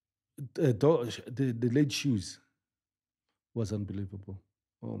 the late shoes was unbelievable.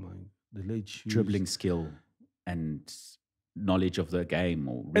 Oh my, the late shoes. Dribbling skill and knowledge of the game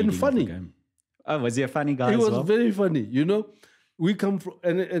or reading and funny. Of the game. Oh, was he a funny guy? He was very funny. You know, we come from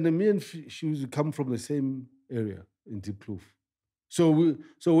and me and Shoes come from the same area in Diepkloof. So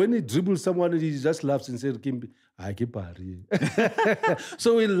when he dribbles someone, he just laughs and says, "I keep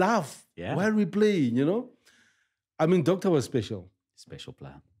So we laugh while we playing. You know. I mean, Doctor was special. Special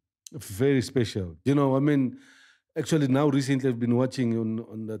player. Very special. You know, I mean, actually now recently I've been watching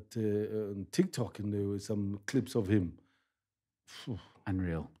on that on TikTok and there were some clips of him.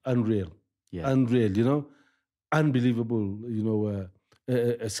 Unreal. Yeah. Unreal, you know. Unbelievable, you know,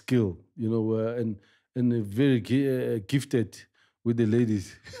 a skill, you know, and very gifted with the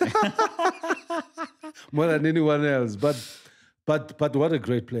ladies. More than anyone else. But what a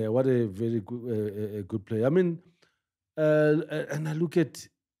great player. What a very good player. I mean, and I look at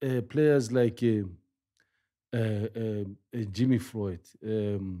players like Jimmy Floyd,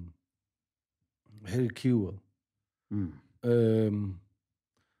 Harry Kuehl,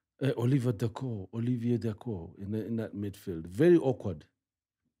 Olivier Dacour in that midfield. Very awkward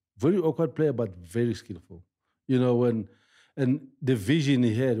player, but very skillful. You know, and the vision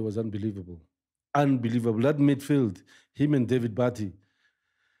he had was unbelievable. Unbelievable. That midfield, him and David Batty,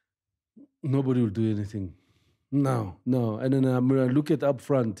 nobody will do anything. No. And then I look at up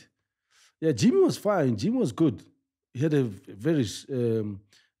front. Yeah, Jimmy was fine. Jimmy was good. He had a very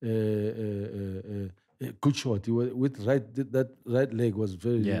good shot. He was, that right leg was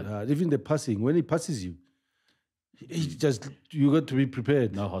very hard. Even the passing, when he passes you, you got to be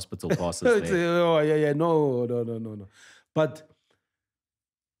prepared. No hospital passes there. No. But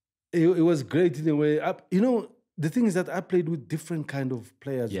it was great in a way. You know, the thing is that I played with different kind of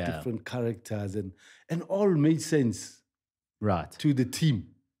players, different characters, and all made sense. Right. To the team.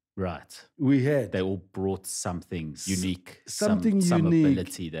 Right. We had. They all brought something unique. Something some unique.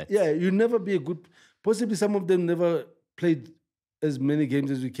 Ability that. Yeah, you never be a good. Possibly some of them never played as many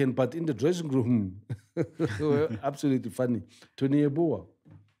games as we can, but in the dressing room, they were absolutely funny. Tony Eboa.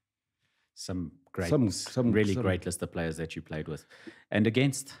 Some really great list of players that you played with, and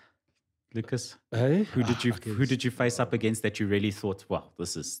against. Lucas, who did you face up against that you really thought, wow,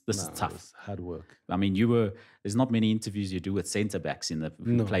 this is tough? It's hard work. I mean, there's not many interviews you do with centre backs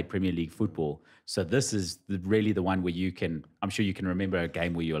who played Premier League football. So this is really the one where I'm sure you can remember a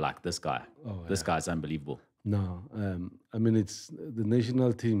game where you're like, this guy's unbelievable. No, I mean, it's the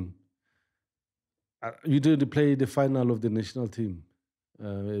national team. You did play the final of the national team.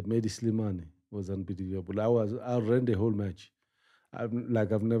 Mehdi Slimani was unbelievable. I ran the whole match. I've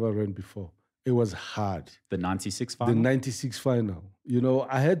never run before. It was hard. The 96 final? The 96 final. You know,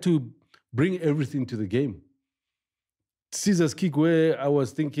 I had to bring everything to the game. Caesar's kick where I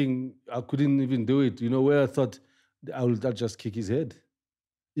was thinking I couldn't even do it, you know, where I thought I'll just kick his head.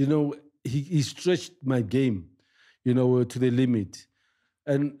 You know, he stretched my game, you know, to the limit.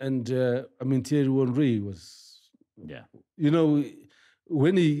 And I mean, Thierry Henry was, you know,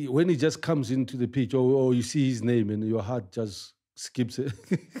 when he just comes into the pitch or you see his name and your heart just skips a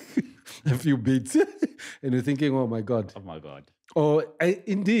few beats and you're thinking, oh my God. Or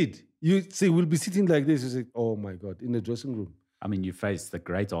indeed, you see, we'll be sitting like this, you say, oh my God, in the dressing room. I mean, you faced the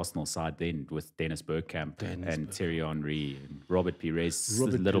great Arsenal side then with Dennis Bergkamp and Thierry Henry and Robert Pires a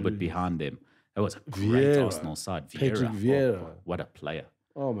little bit behind them. It was a great Arsenal side. Vieira. What a player.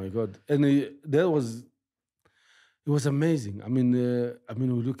 Oh, my God. And it was amazing. I mean, we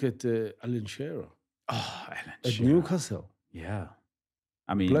look at Alan Shearer. Oh, Alan at Shearer. Newcastle. Yeah.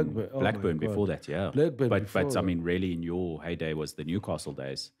 I mean, Blackburn before that, yeah. But I mean, really in your heyday was the Newcastle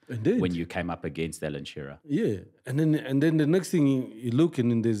days. Indeed. When you came up against Alan Shearer. Yeah. And then the next thing you look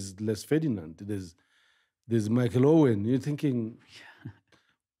and there's Les Ferdinand, there's Michael Owen. You're thinking,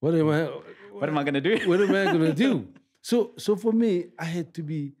 what am I going to do? What am I going to do? So for me, I had to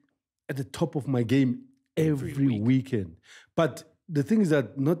be at the top of my game every weekend. But the thing is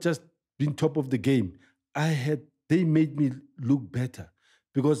that not just being top of the game, they made me look better.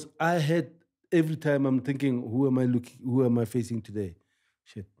 Because I had, every time I'm thinking, who am I facing today?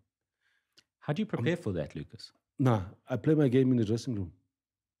 Shit. How do you prepare for that, Lucas? Nah, I play my game in the dressing room.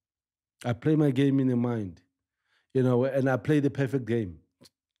 I play my game in the mind, and I play the perfect game.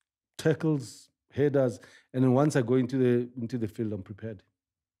 Tackles, headers, and then once I go into the field, I'm prepared.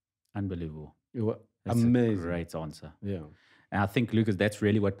 Unbelievable. That's amazing. A great answer. Yeah. And I think, Lucas, that's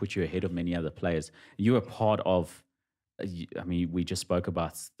really what put you ahead of many other players. You were part of, I mean, we just spoke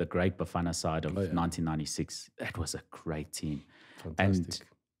about the great Bafana side of 1996. That was a great team. Fantastic.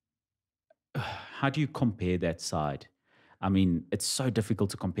 And how do you compare that side? I mean, it's so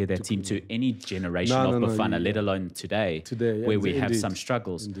difficult to compare that team to any generation of Bafana, let alone today where we have some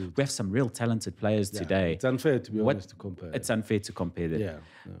struggles. Indeed. We have some real talented players today. It's unfair, to be honest, to compare. It's unfair to compare them.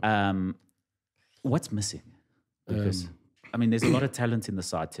 Yeah. What's missing? Because, I mean, there's a lot of talent in the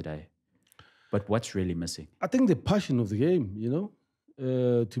side today. But what's really missing? I think the passion of the game,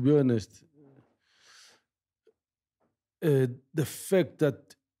 to be honest. The fact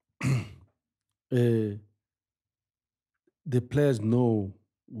that the players know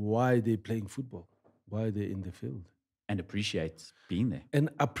why they're playing football, why they're in the field. And appreciate being there. And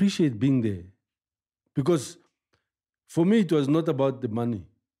appreciate being there. Because for me, it was not about the money.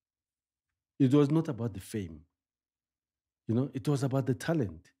 It was not about the fame. It was about the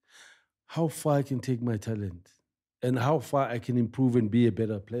talent. How far I can take my talent and how far I can improve and be a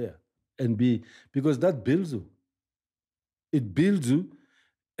better player. Because that builds you. It builds you.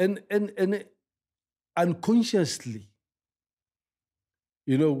 And unconsciously,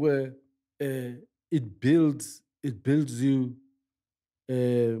 where it builds you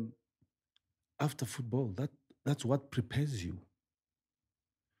after football. That's what prepares you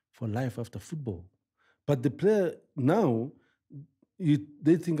for life after football. But the player now,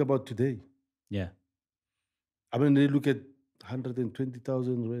 they think about today. Yeah. I mean, they look at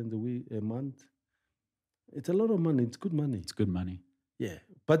 120,000 rand a month. It's a lot of money. It's good money. It's good money. Yeah.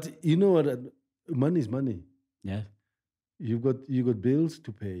 But you know what? Money is money. Yeah. You got bills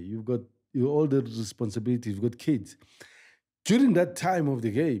to pay. You've got all the responsibilities. You've got kids. During that time of the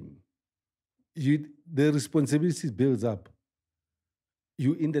game, the responsibilities builds up.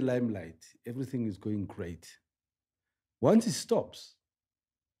 You're in the limelight. Everything is going great. Once it stops,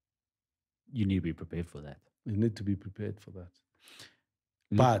 you need to be prepared for that. You need to be prepared for that.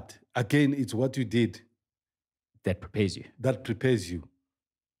 But again, it's what you did that prepares you. That prepares you.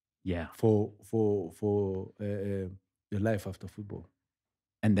 Yeah. For your life after football.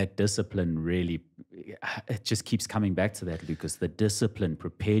 And that discipline really, it just keeps coming back to that, Lucas. The discipline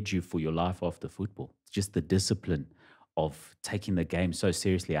prepared you for your life after football. Just the discipline of taking the game so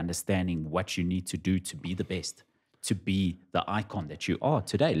seriously, understanding what you need to do to be the best, to be the icon that you are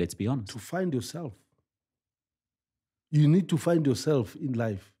today, let's be honest. To find yourself. You need to find yourself in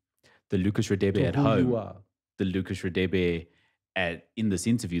life. The Lucas Radebe at home, the Lucas Radebe in this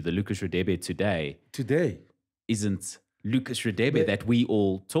interview, the Lucas Radebe today isn't Lucas Radebe that we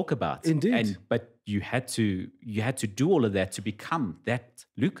all talk about. Indeed. But you had to do all of that to become that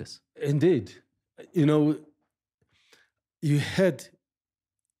Lucas. Indeed. You had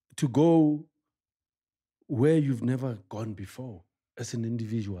to go where you've never gone before as an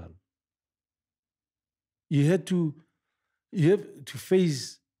individual. You have to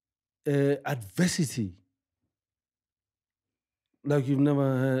face adversity like you've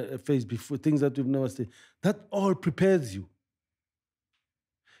never faced before, things that you've never seen. That all prepares you.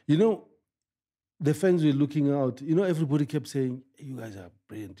 The fans were looking out. Everybody kept saying, hey, you guys are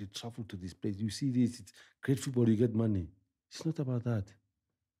brilliant. You travel to this place. You see this. It's great football. You get money. It's not about that.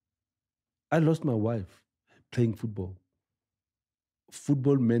 I lost my wife playing football.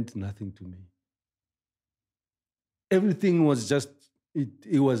 Football meant nothing to me. Everything was just,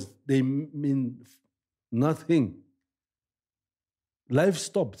 they mean nothing. Life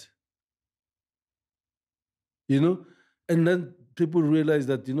stopped. And And then people realize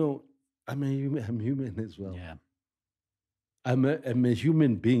that, I'm human as well. Yeah. I'm a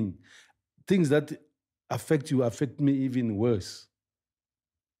human being. Things that affect you affect me even worse.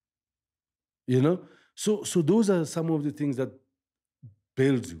 So those are some of the things that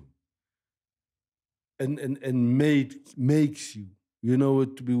build you and makes you,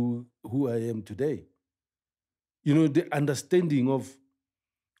 to be who I am today. The understanding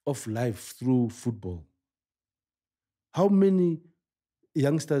of life through football. How many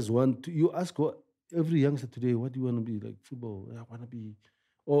youngsters you ask every youngster today, what do you want to be? Like football, I want to be,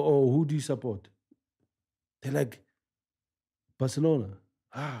 or who do you support? They're like, Barcelona,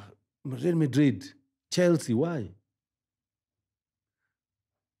 Real Madrid, Chelsea, why?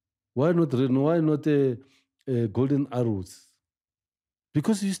 Why not Golden Arrows?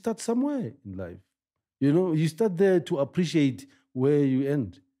 Because you start somewhere in life. You start there to appreciate where you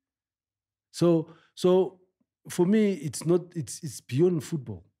end. So for me, it's beyond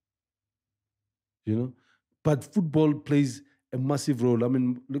football. But football plays a massive role. I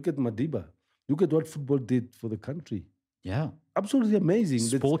mean, look at Madiba. Look at what football did for the country. Yeah. Absolutely amazing.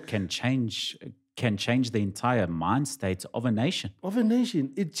 Sport can change the entire mind state of a nation.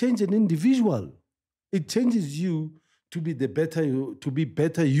 It changes an individual. It changes you to be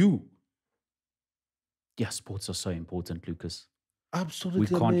better you. Yeah, sports are so important, Lucas. Absolutely we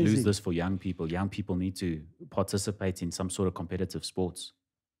can't amazing. lose this for young people. Young people need to participate in some sort of competitive sports.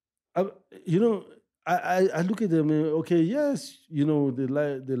 I look at them. Okay, yes,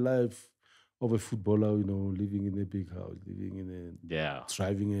 the life of a footballer. Living in a big house, living in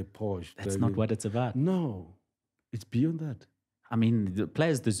driving a Porsche. That's not what it's about. No, it's beyond that. I mean, the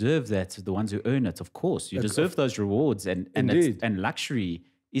players deserve that. The ones who earn it, of course, you deserve those rewards, and luxury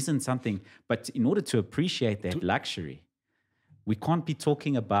isn't something. But in order to appreciate that luxury, we can't be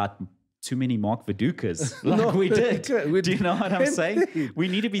talking about too many Mark Vidukas like we did. Do you know what I'm saying? We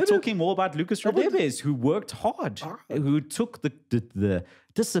need to be talking more about Lucas RADEBE, who worked hard, who took the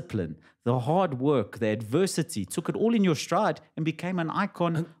discipline, the hard work, the adversity, took it all in your stride and became an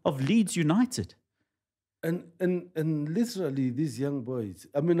icon of Leeds United. And literally, these young boys.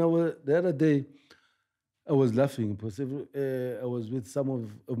 I mean, the other day, I was laughing because I was with some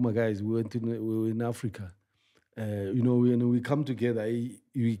of my guys. We were in Africa. We come together.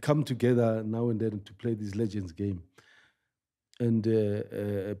 We come together now and then to play this Legends game. And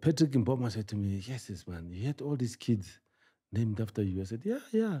Patrick Mboma said to me, "Yes, man, you had all these kids named after you." I said,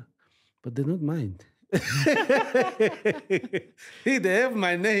 "Yeah, but they're not mine." They have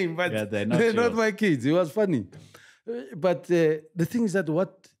my name, but they're not my kids. It was funny. But the thing is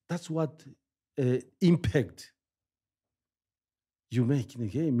that's what impact you make in a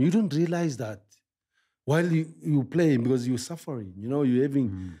game. You don't realize that while you play, because you're suffering. You're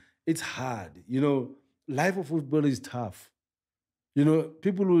having, it's hard. Life of football is tough.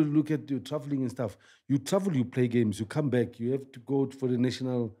 People will look at you traveling and stuff. You travel, you play games, you come back, you have to go for the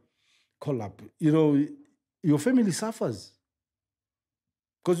national call-up. Your family suffers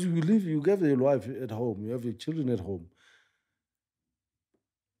because you have your wife at home, you have your children at home.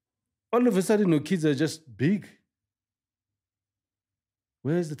 All of a sudden, your kids are just big.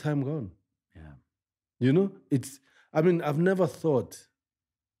 Where is the time gone? Yeah. I've never thought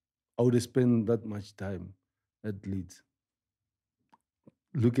I would spend that much time at Leeds.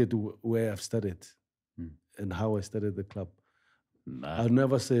 Look at where I've started and how I started the club. I'll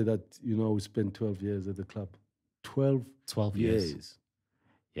never say that, we spent 12 years at the club. 12 years.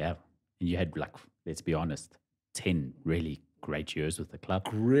 Yeah. And you had, let's be honest, 10 really great years with the club.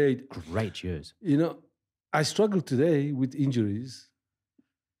 Great years. I struggle today with injuries,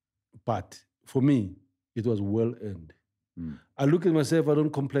 but for me, it was well earned. I look at myself, I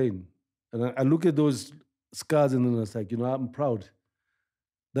don't complain. And I look at those scars and then I was like, I'm proud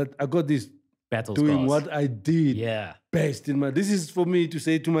that I got this doing what I did best in my. This is for me to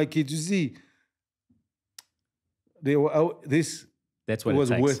say to my kids, you see, that's what was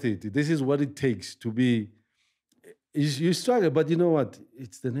worth it. This is what it takes to be. You struggle, but you know what?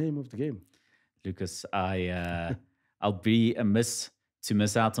 It's the name of the game. Lucas, I'll be amiss to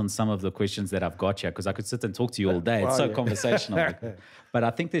miss out on some of the questions that I've got here because I could sit and talk to you all day. It's so conversational. But I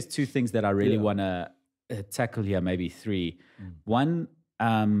think there's two things that I really want to tackle here, maybe three. One,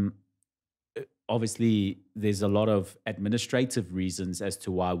 obviously, there's a lot of administrative reasons as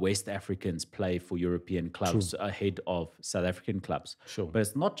to why West Africans play for European clubs ahead of South African clubs. Sure. But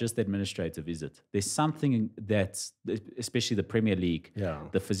it's not just administrative, is it? There's something that's, especially the Premier League,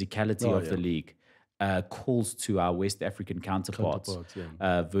 the physicality of the league, calls to our West African counterparts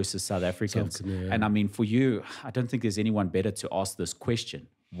versus South Africans. And I mean, for you, I don't think there's anyone better to ask this question.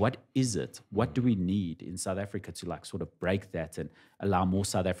 What is it? What do we need in South Africa to like sort of break that and allow more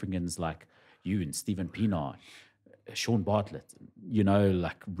South Africans like you and Stephen Pienaar, Sean Bartlett,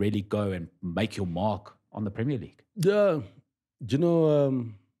 like really go and make your mark on the Premier League? Yeah,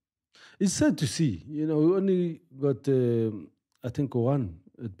 it's sad to see. We only got, I think, one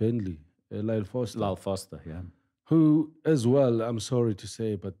at Burnley, Lyle Foster. Yeah. Who, as well, I'm sorry to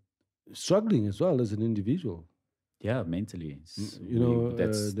say, but struggling as well as an individual. Yeah, mentally.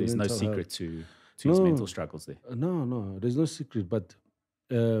 There's no secret to his mental struggles there. No, there's no secret. But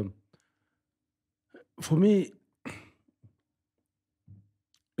for me,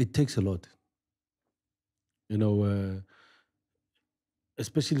 it takes a lot.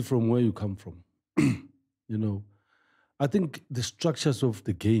 Especially from where you come from. I think the structures of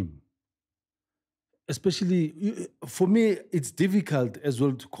the game, especially for me, it's difficult as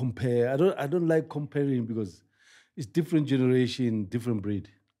well to compare. I don't like comparing because it's different generation, different breed,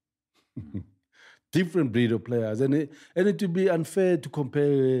 different breed of players, and it would be unfair to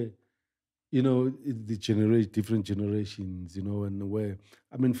compare. The different generations. And where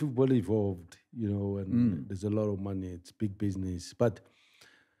football evolved. And there's a lot of money. It's big business, but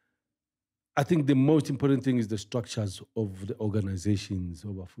I think the most important thing is the structures of the organizations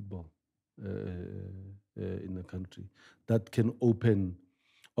of our football in the country that can open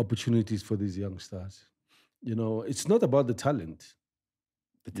opportunities for these youngsters. It's not about the talent.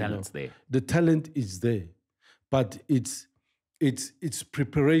 The talent's there. The talent is there, but it's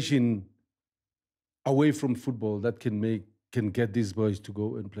preparation away from football that can get these boys to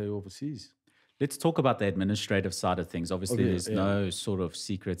go and play overseas. Let's talk about the administrative side of things. Obviously, there's no sort of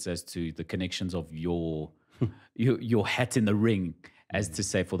secrets as to the connections of your hat in the ring, as to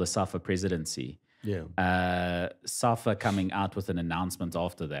say, for the SAFA presidency. Yeah. SAFA coming out with an announcement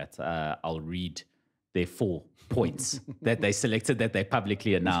after that. I'll read their 4 points that they selected, that they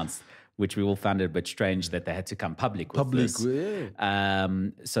publicly announced, which we all found it a bit strange that they had to come public with this. Yeah.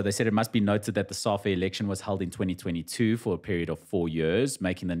 So they said it must be noted that the SAFA election was held in 2022 for a period of 4 years,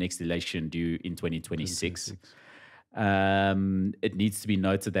 making the next election due in 2026. It needs to be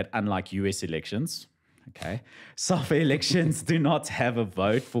noted that unlike US elections, SAFA elections do not have a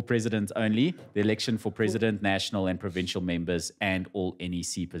vote for president only. The election for president, national and provincial members and all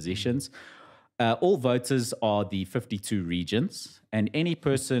NEC positions. All voters are the 52 regions, and any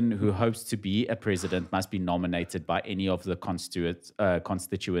person who hopes to be a president must be nominated by any of the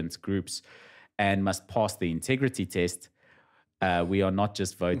constituent groups and must pass the integrity test. We are not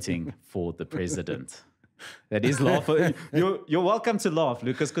just voting for the president. That is laughable. You're welcome to laugh,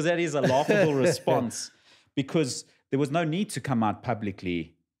 Lucas, because that is a laughable response, because there was no need to come out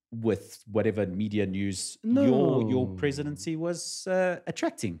publicly with whatever media news your presidency was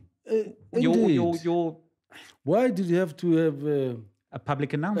attracting. Why did you have to have a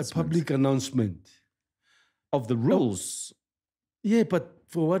public announcement? A public announcement of the rules. Yeah, but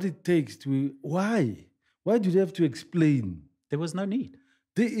for what it takes to why? Why did you have to explain? There was no need.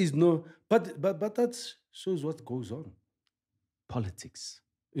 There is no, but that shows what goes on. Politics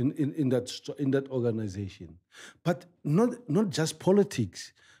in that organization, but not just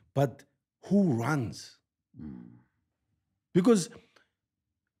politics, but who runs. Because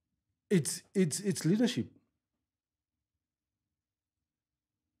it's leadership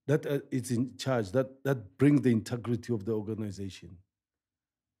that it's in charge, that brings the integrity of the organization.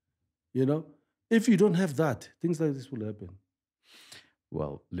 If you don't have that, things like this will happen.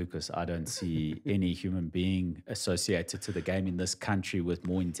 Well, Lucas, I don't see any human being associated to the game in this country with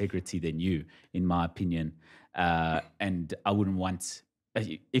more integrity than you, in my opinion. And I wouldn't want,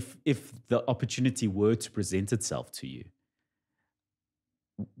 if the opportunity were to present itself to you,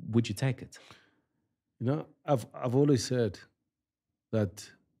 would you take it? I've always said that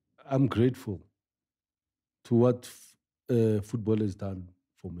I'm grateful to what football has done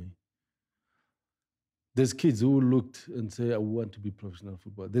for me. There's kids who looked and say, I want to be professional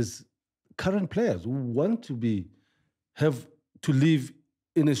football. There's current players who want to have to live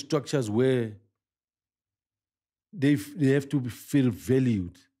in a structures where they have to feel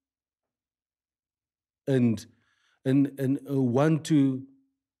valued and want to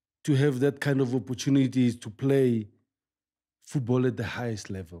have that kind of opportunities to play football at the highest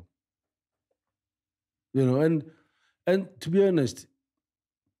level. And to be honest,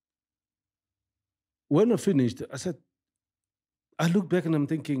 when I finished, I look back and I'm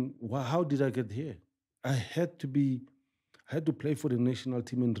thinking, wow, how did I get here? I had to play for the national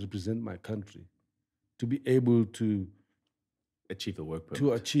team and represent my country to be able to achieve a work permit.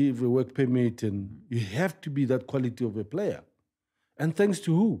 To achieve a work permit, and you have to be that quality of a player. And thanks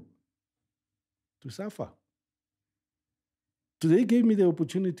to who? To SAFA. they gave me the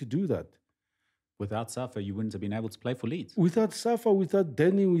opportunity to do that. Without Safa, you wouldn't have been able to play for Leeds. Without Safa, without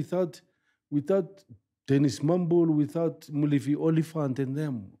Danny, without Dennis Mumble, without Mulifi Oliphant and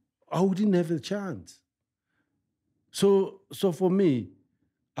them, I wouldn't have a chance. So for me,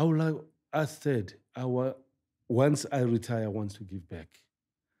 I would like, I said, once I retire, I want to give back.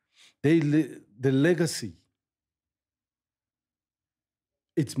 The legacy,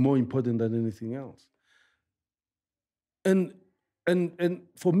 it's more important than anything else. And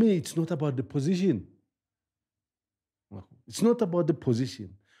for me, it's not about the position. It's not about the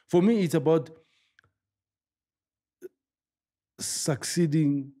position. For me, it's about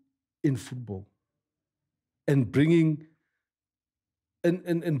succeeding in football and bring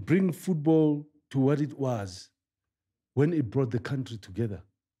football to what it was when it brought the country together.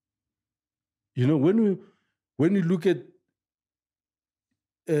 You know, when you look at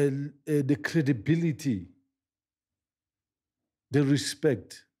the credibility, the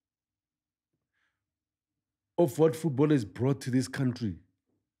respect of what football has brought to this country,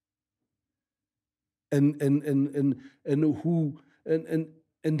 and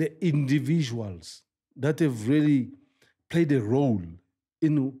the individuals that have really played a role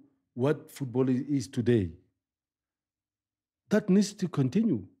in what football is today, that needs to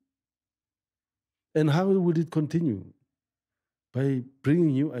continue. And how would it continue? By bringing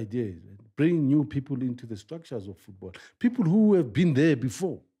new ideas, bringing new people into the structures of football, people who have been there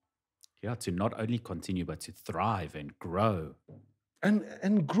before. Yeah, to not only continue, but to thrive and grow.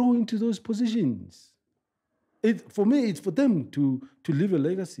 And grow into those positions. For me, it's for them to leave a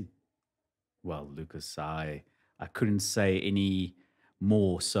legacy. Well, Lucas, I couldn't say any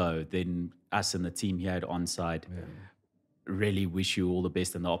more so than us and the team here at ONSIDE. Yeah. Really wish you all the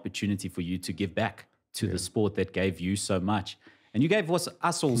best and the opportunity for you to give back to the sport that gave you so much. And you gave us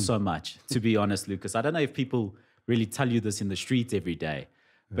all so much, to be honest, Lucas. I don't know if people really tell you this in the street every day,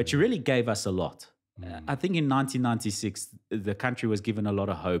 but you really gave us a lot. I think in 1996, the country was given a lot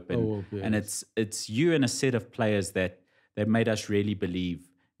of hope. And it's you and a set of players that made us really believe.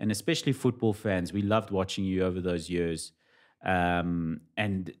 And especially football fans, we loved watching you over those years. And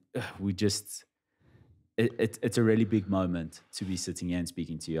we just... It's a really big moment to be sitting here and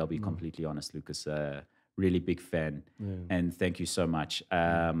speaking to you. I'll be completely honest, Lucas. Really big fan. Yeah. And thank you so much.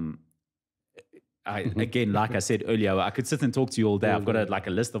 Again, like I said earlier, I could sit and talk to you all day. I've got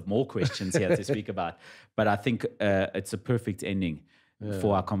a list of more questions here to speak about. But I think it's a perfect ending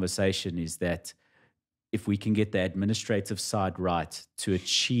for our conversation, is that if we can get the administrative side right to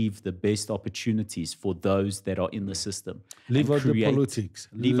achieve the best opportunities for those that are in the system. Leave out the politics.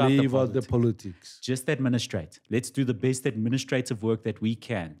 Leave out the politics. Just administrate. Let's do the best administrative work that we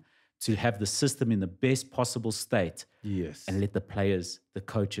can to have the system in the best possible state. Yes. And let the players, the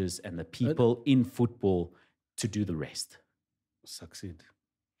coaches, and the people in football to do the rest. Succeed.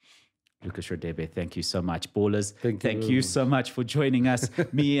 Lucas Radebe, thank you so much. Ballers, thank you so much for joining us.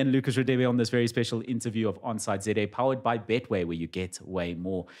 Me and Lucas Radebe on this very special interview of ONSIDE ZA, powered by Betway, where you get way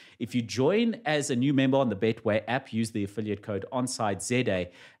more. If you join as a new member on the Betway app, use the affiliate code ONSIDE ZA,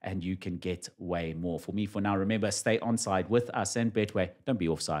 and you can get way more. For me, for now, remember, stay onside with us and Betway. Don't be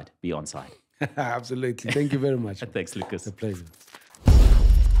offside, be onside. Absolutely. Thank you very much. Thanks, Lucas. It's a pleasure.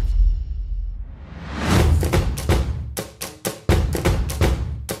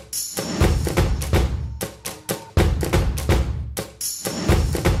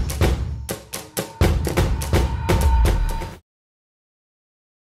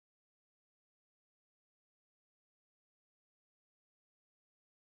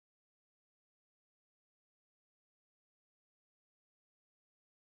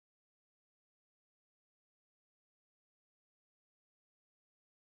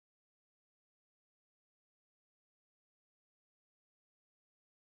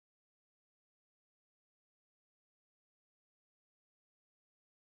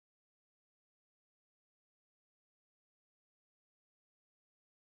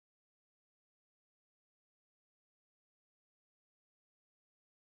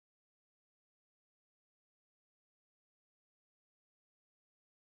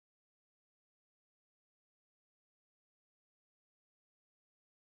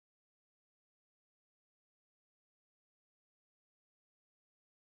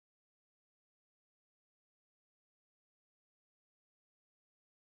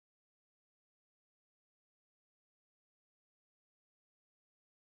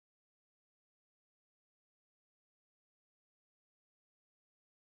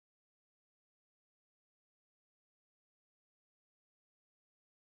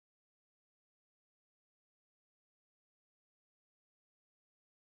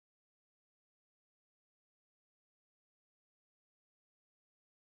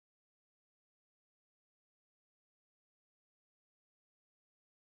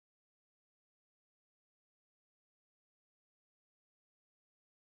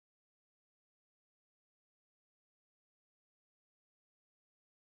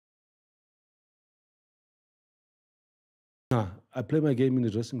 Nah, I play my game in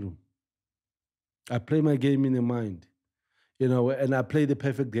the dressing room. I play my game in the mind, and I play the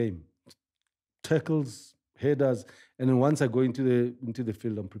perfect game. Tackles, headers, and then once I go into the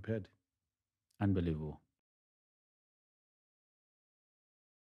field, I'm prepared. Unbelievable.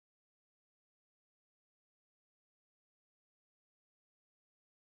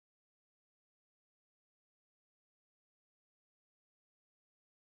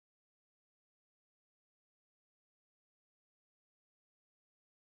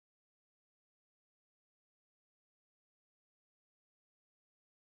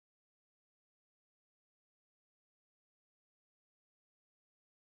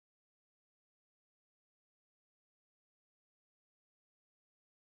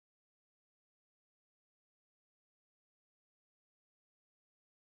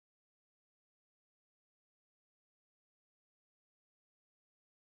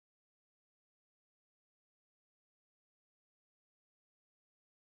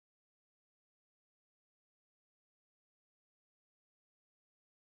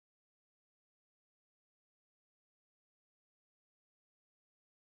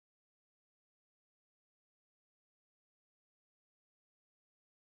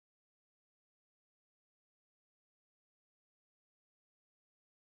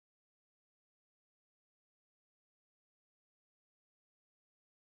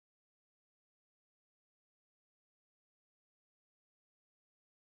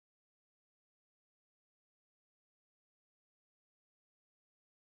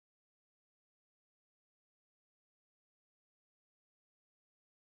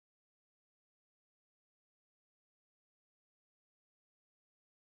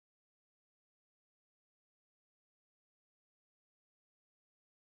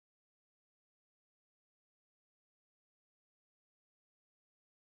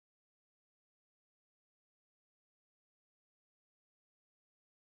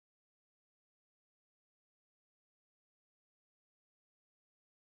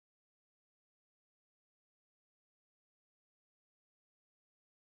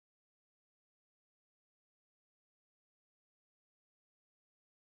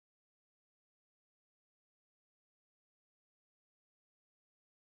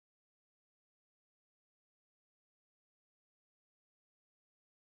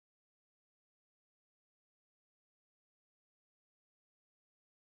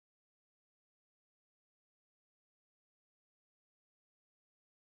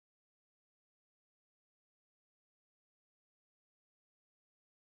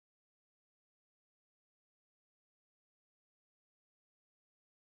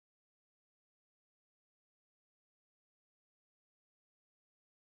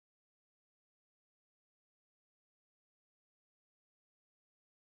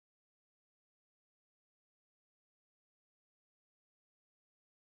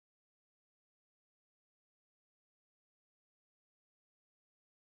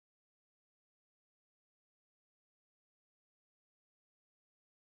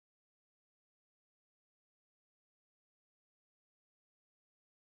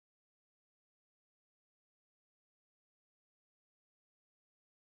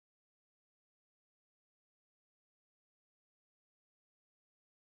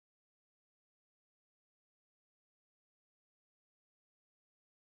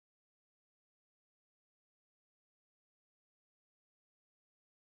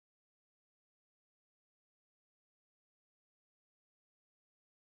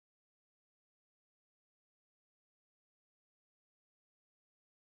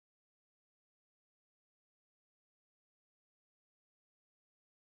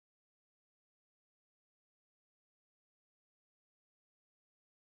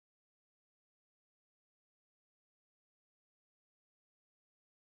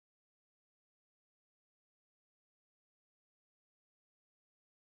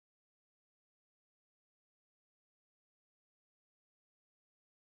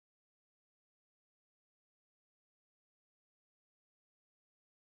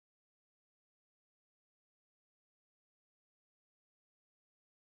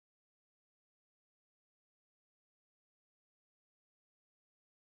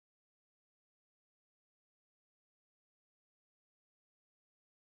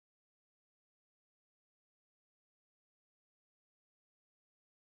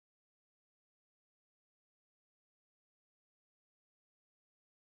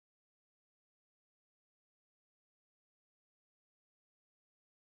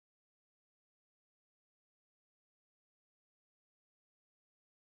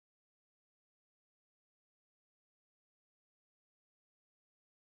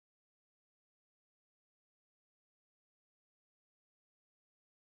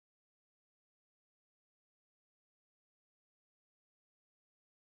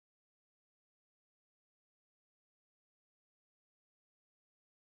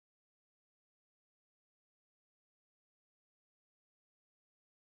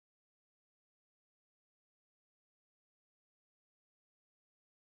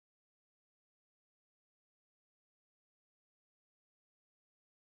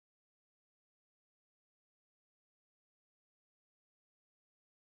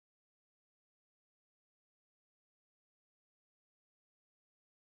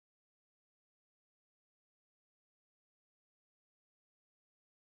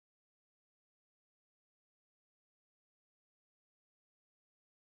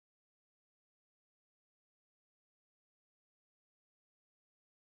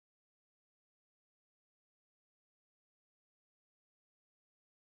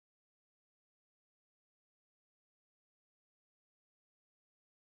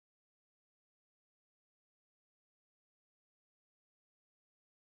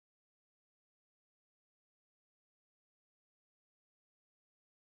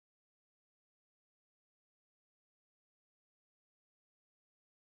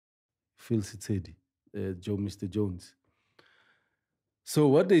 Phil Sitsedi, Mr. Jones. So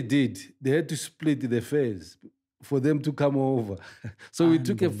what they did, they had to split the fares for them to come over. So we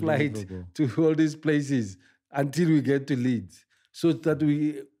took a flight to all these places until we get to Leeds, so that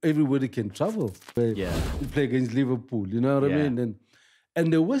everybody can travel. We play against Liverpool, you know what I mean?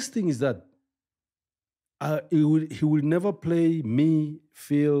 And the worst thing is that he will never play me,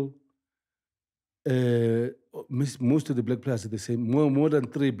 Phil, most of the black players are the same. More than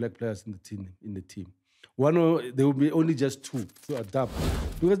 3 black players in the team. There will be only just 2 to adapt,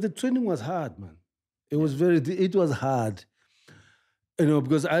 because the training was hard, man. It was hard, you know.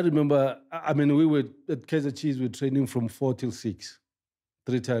 Because I remember, I mean, we were at Kaizer Chiefs. We were training from 4 till 6,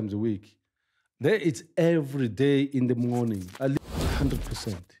 3 times a week. There, it's every day in the morning, at least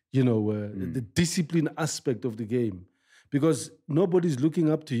 100%. You know, the discipline aspect of the game. Because nobody's looking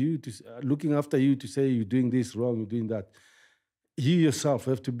after you to say you're doing this wrong, you're doing that. You yourself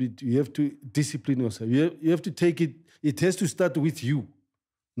have to discipline yourself. You have to take it. It has to start with you,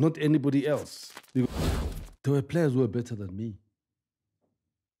 not anybody else. There were players who were better than me.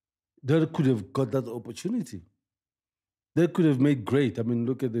 They could have got that opportunity. They could have made great. I mean,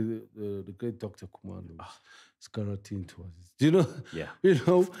 look at the great Dr. Kumalo. Skaratin to us. Do you know? Yeah. You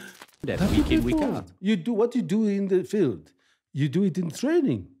know, that week in, week out. You do what you do in the field. You do it in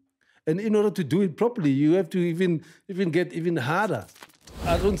training. And in order to do it properly, you have to even get even harder.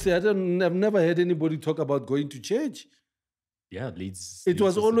 I've never heard anybody talk about going to church. Yeah, Leeds. It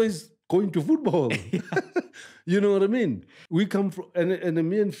was always going to football. You know what I mean? We come from, and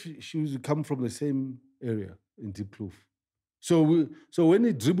me and she come from the same area in Diepkloof. So when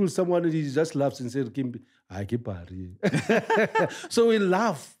he dribbles someone, he just laughs and says, "I keep So we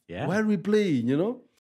laugh while we play, you know.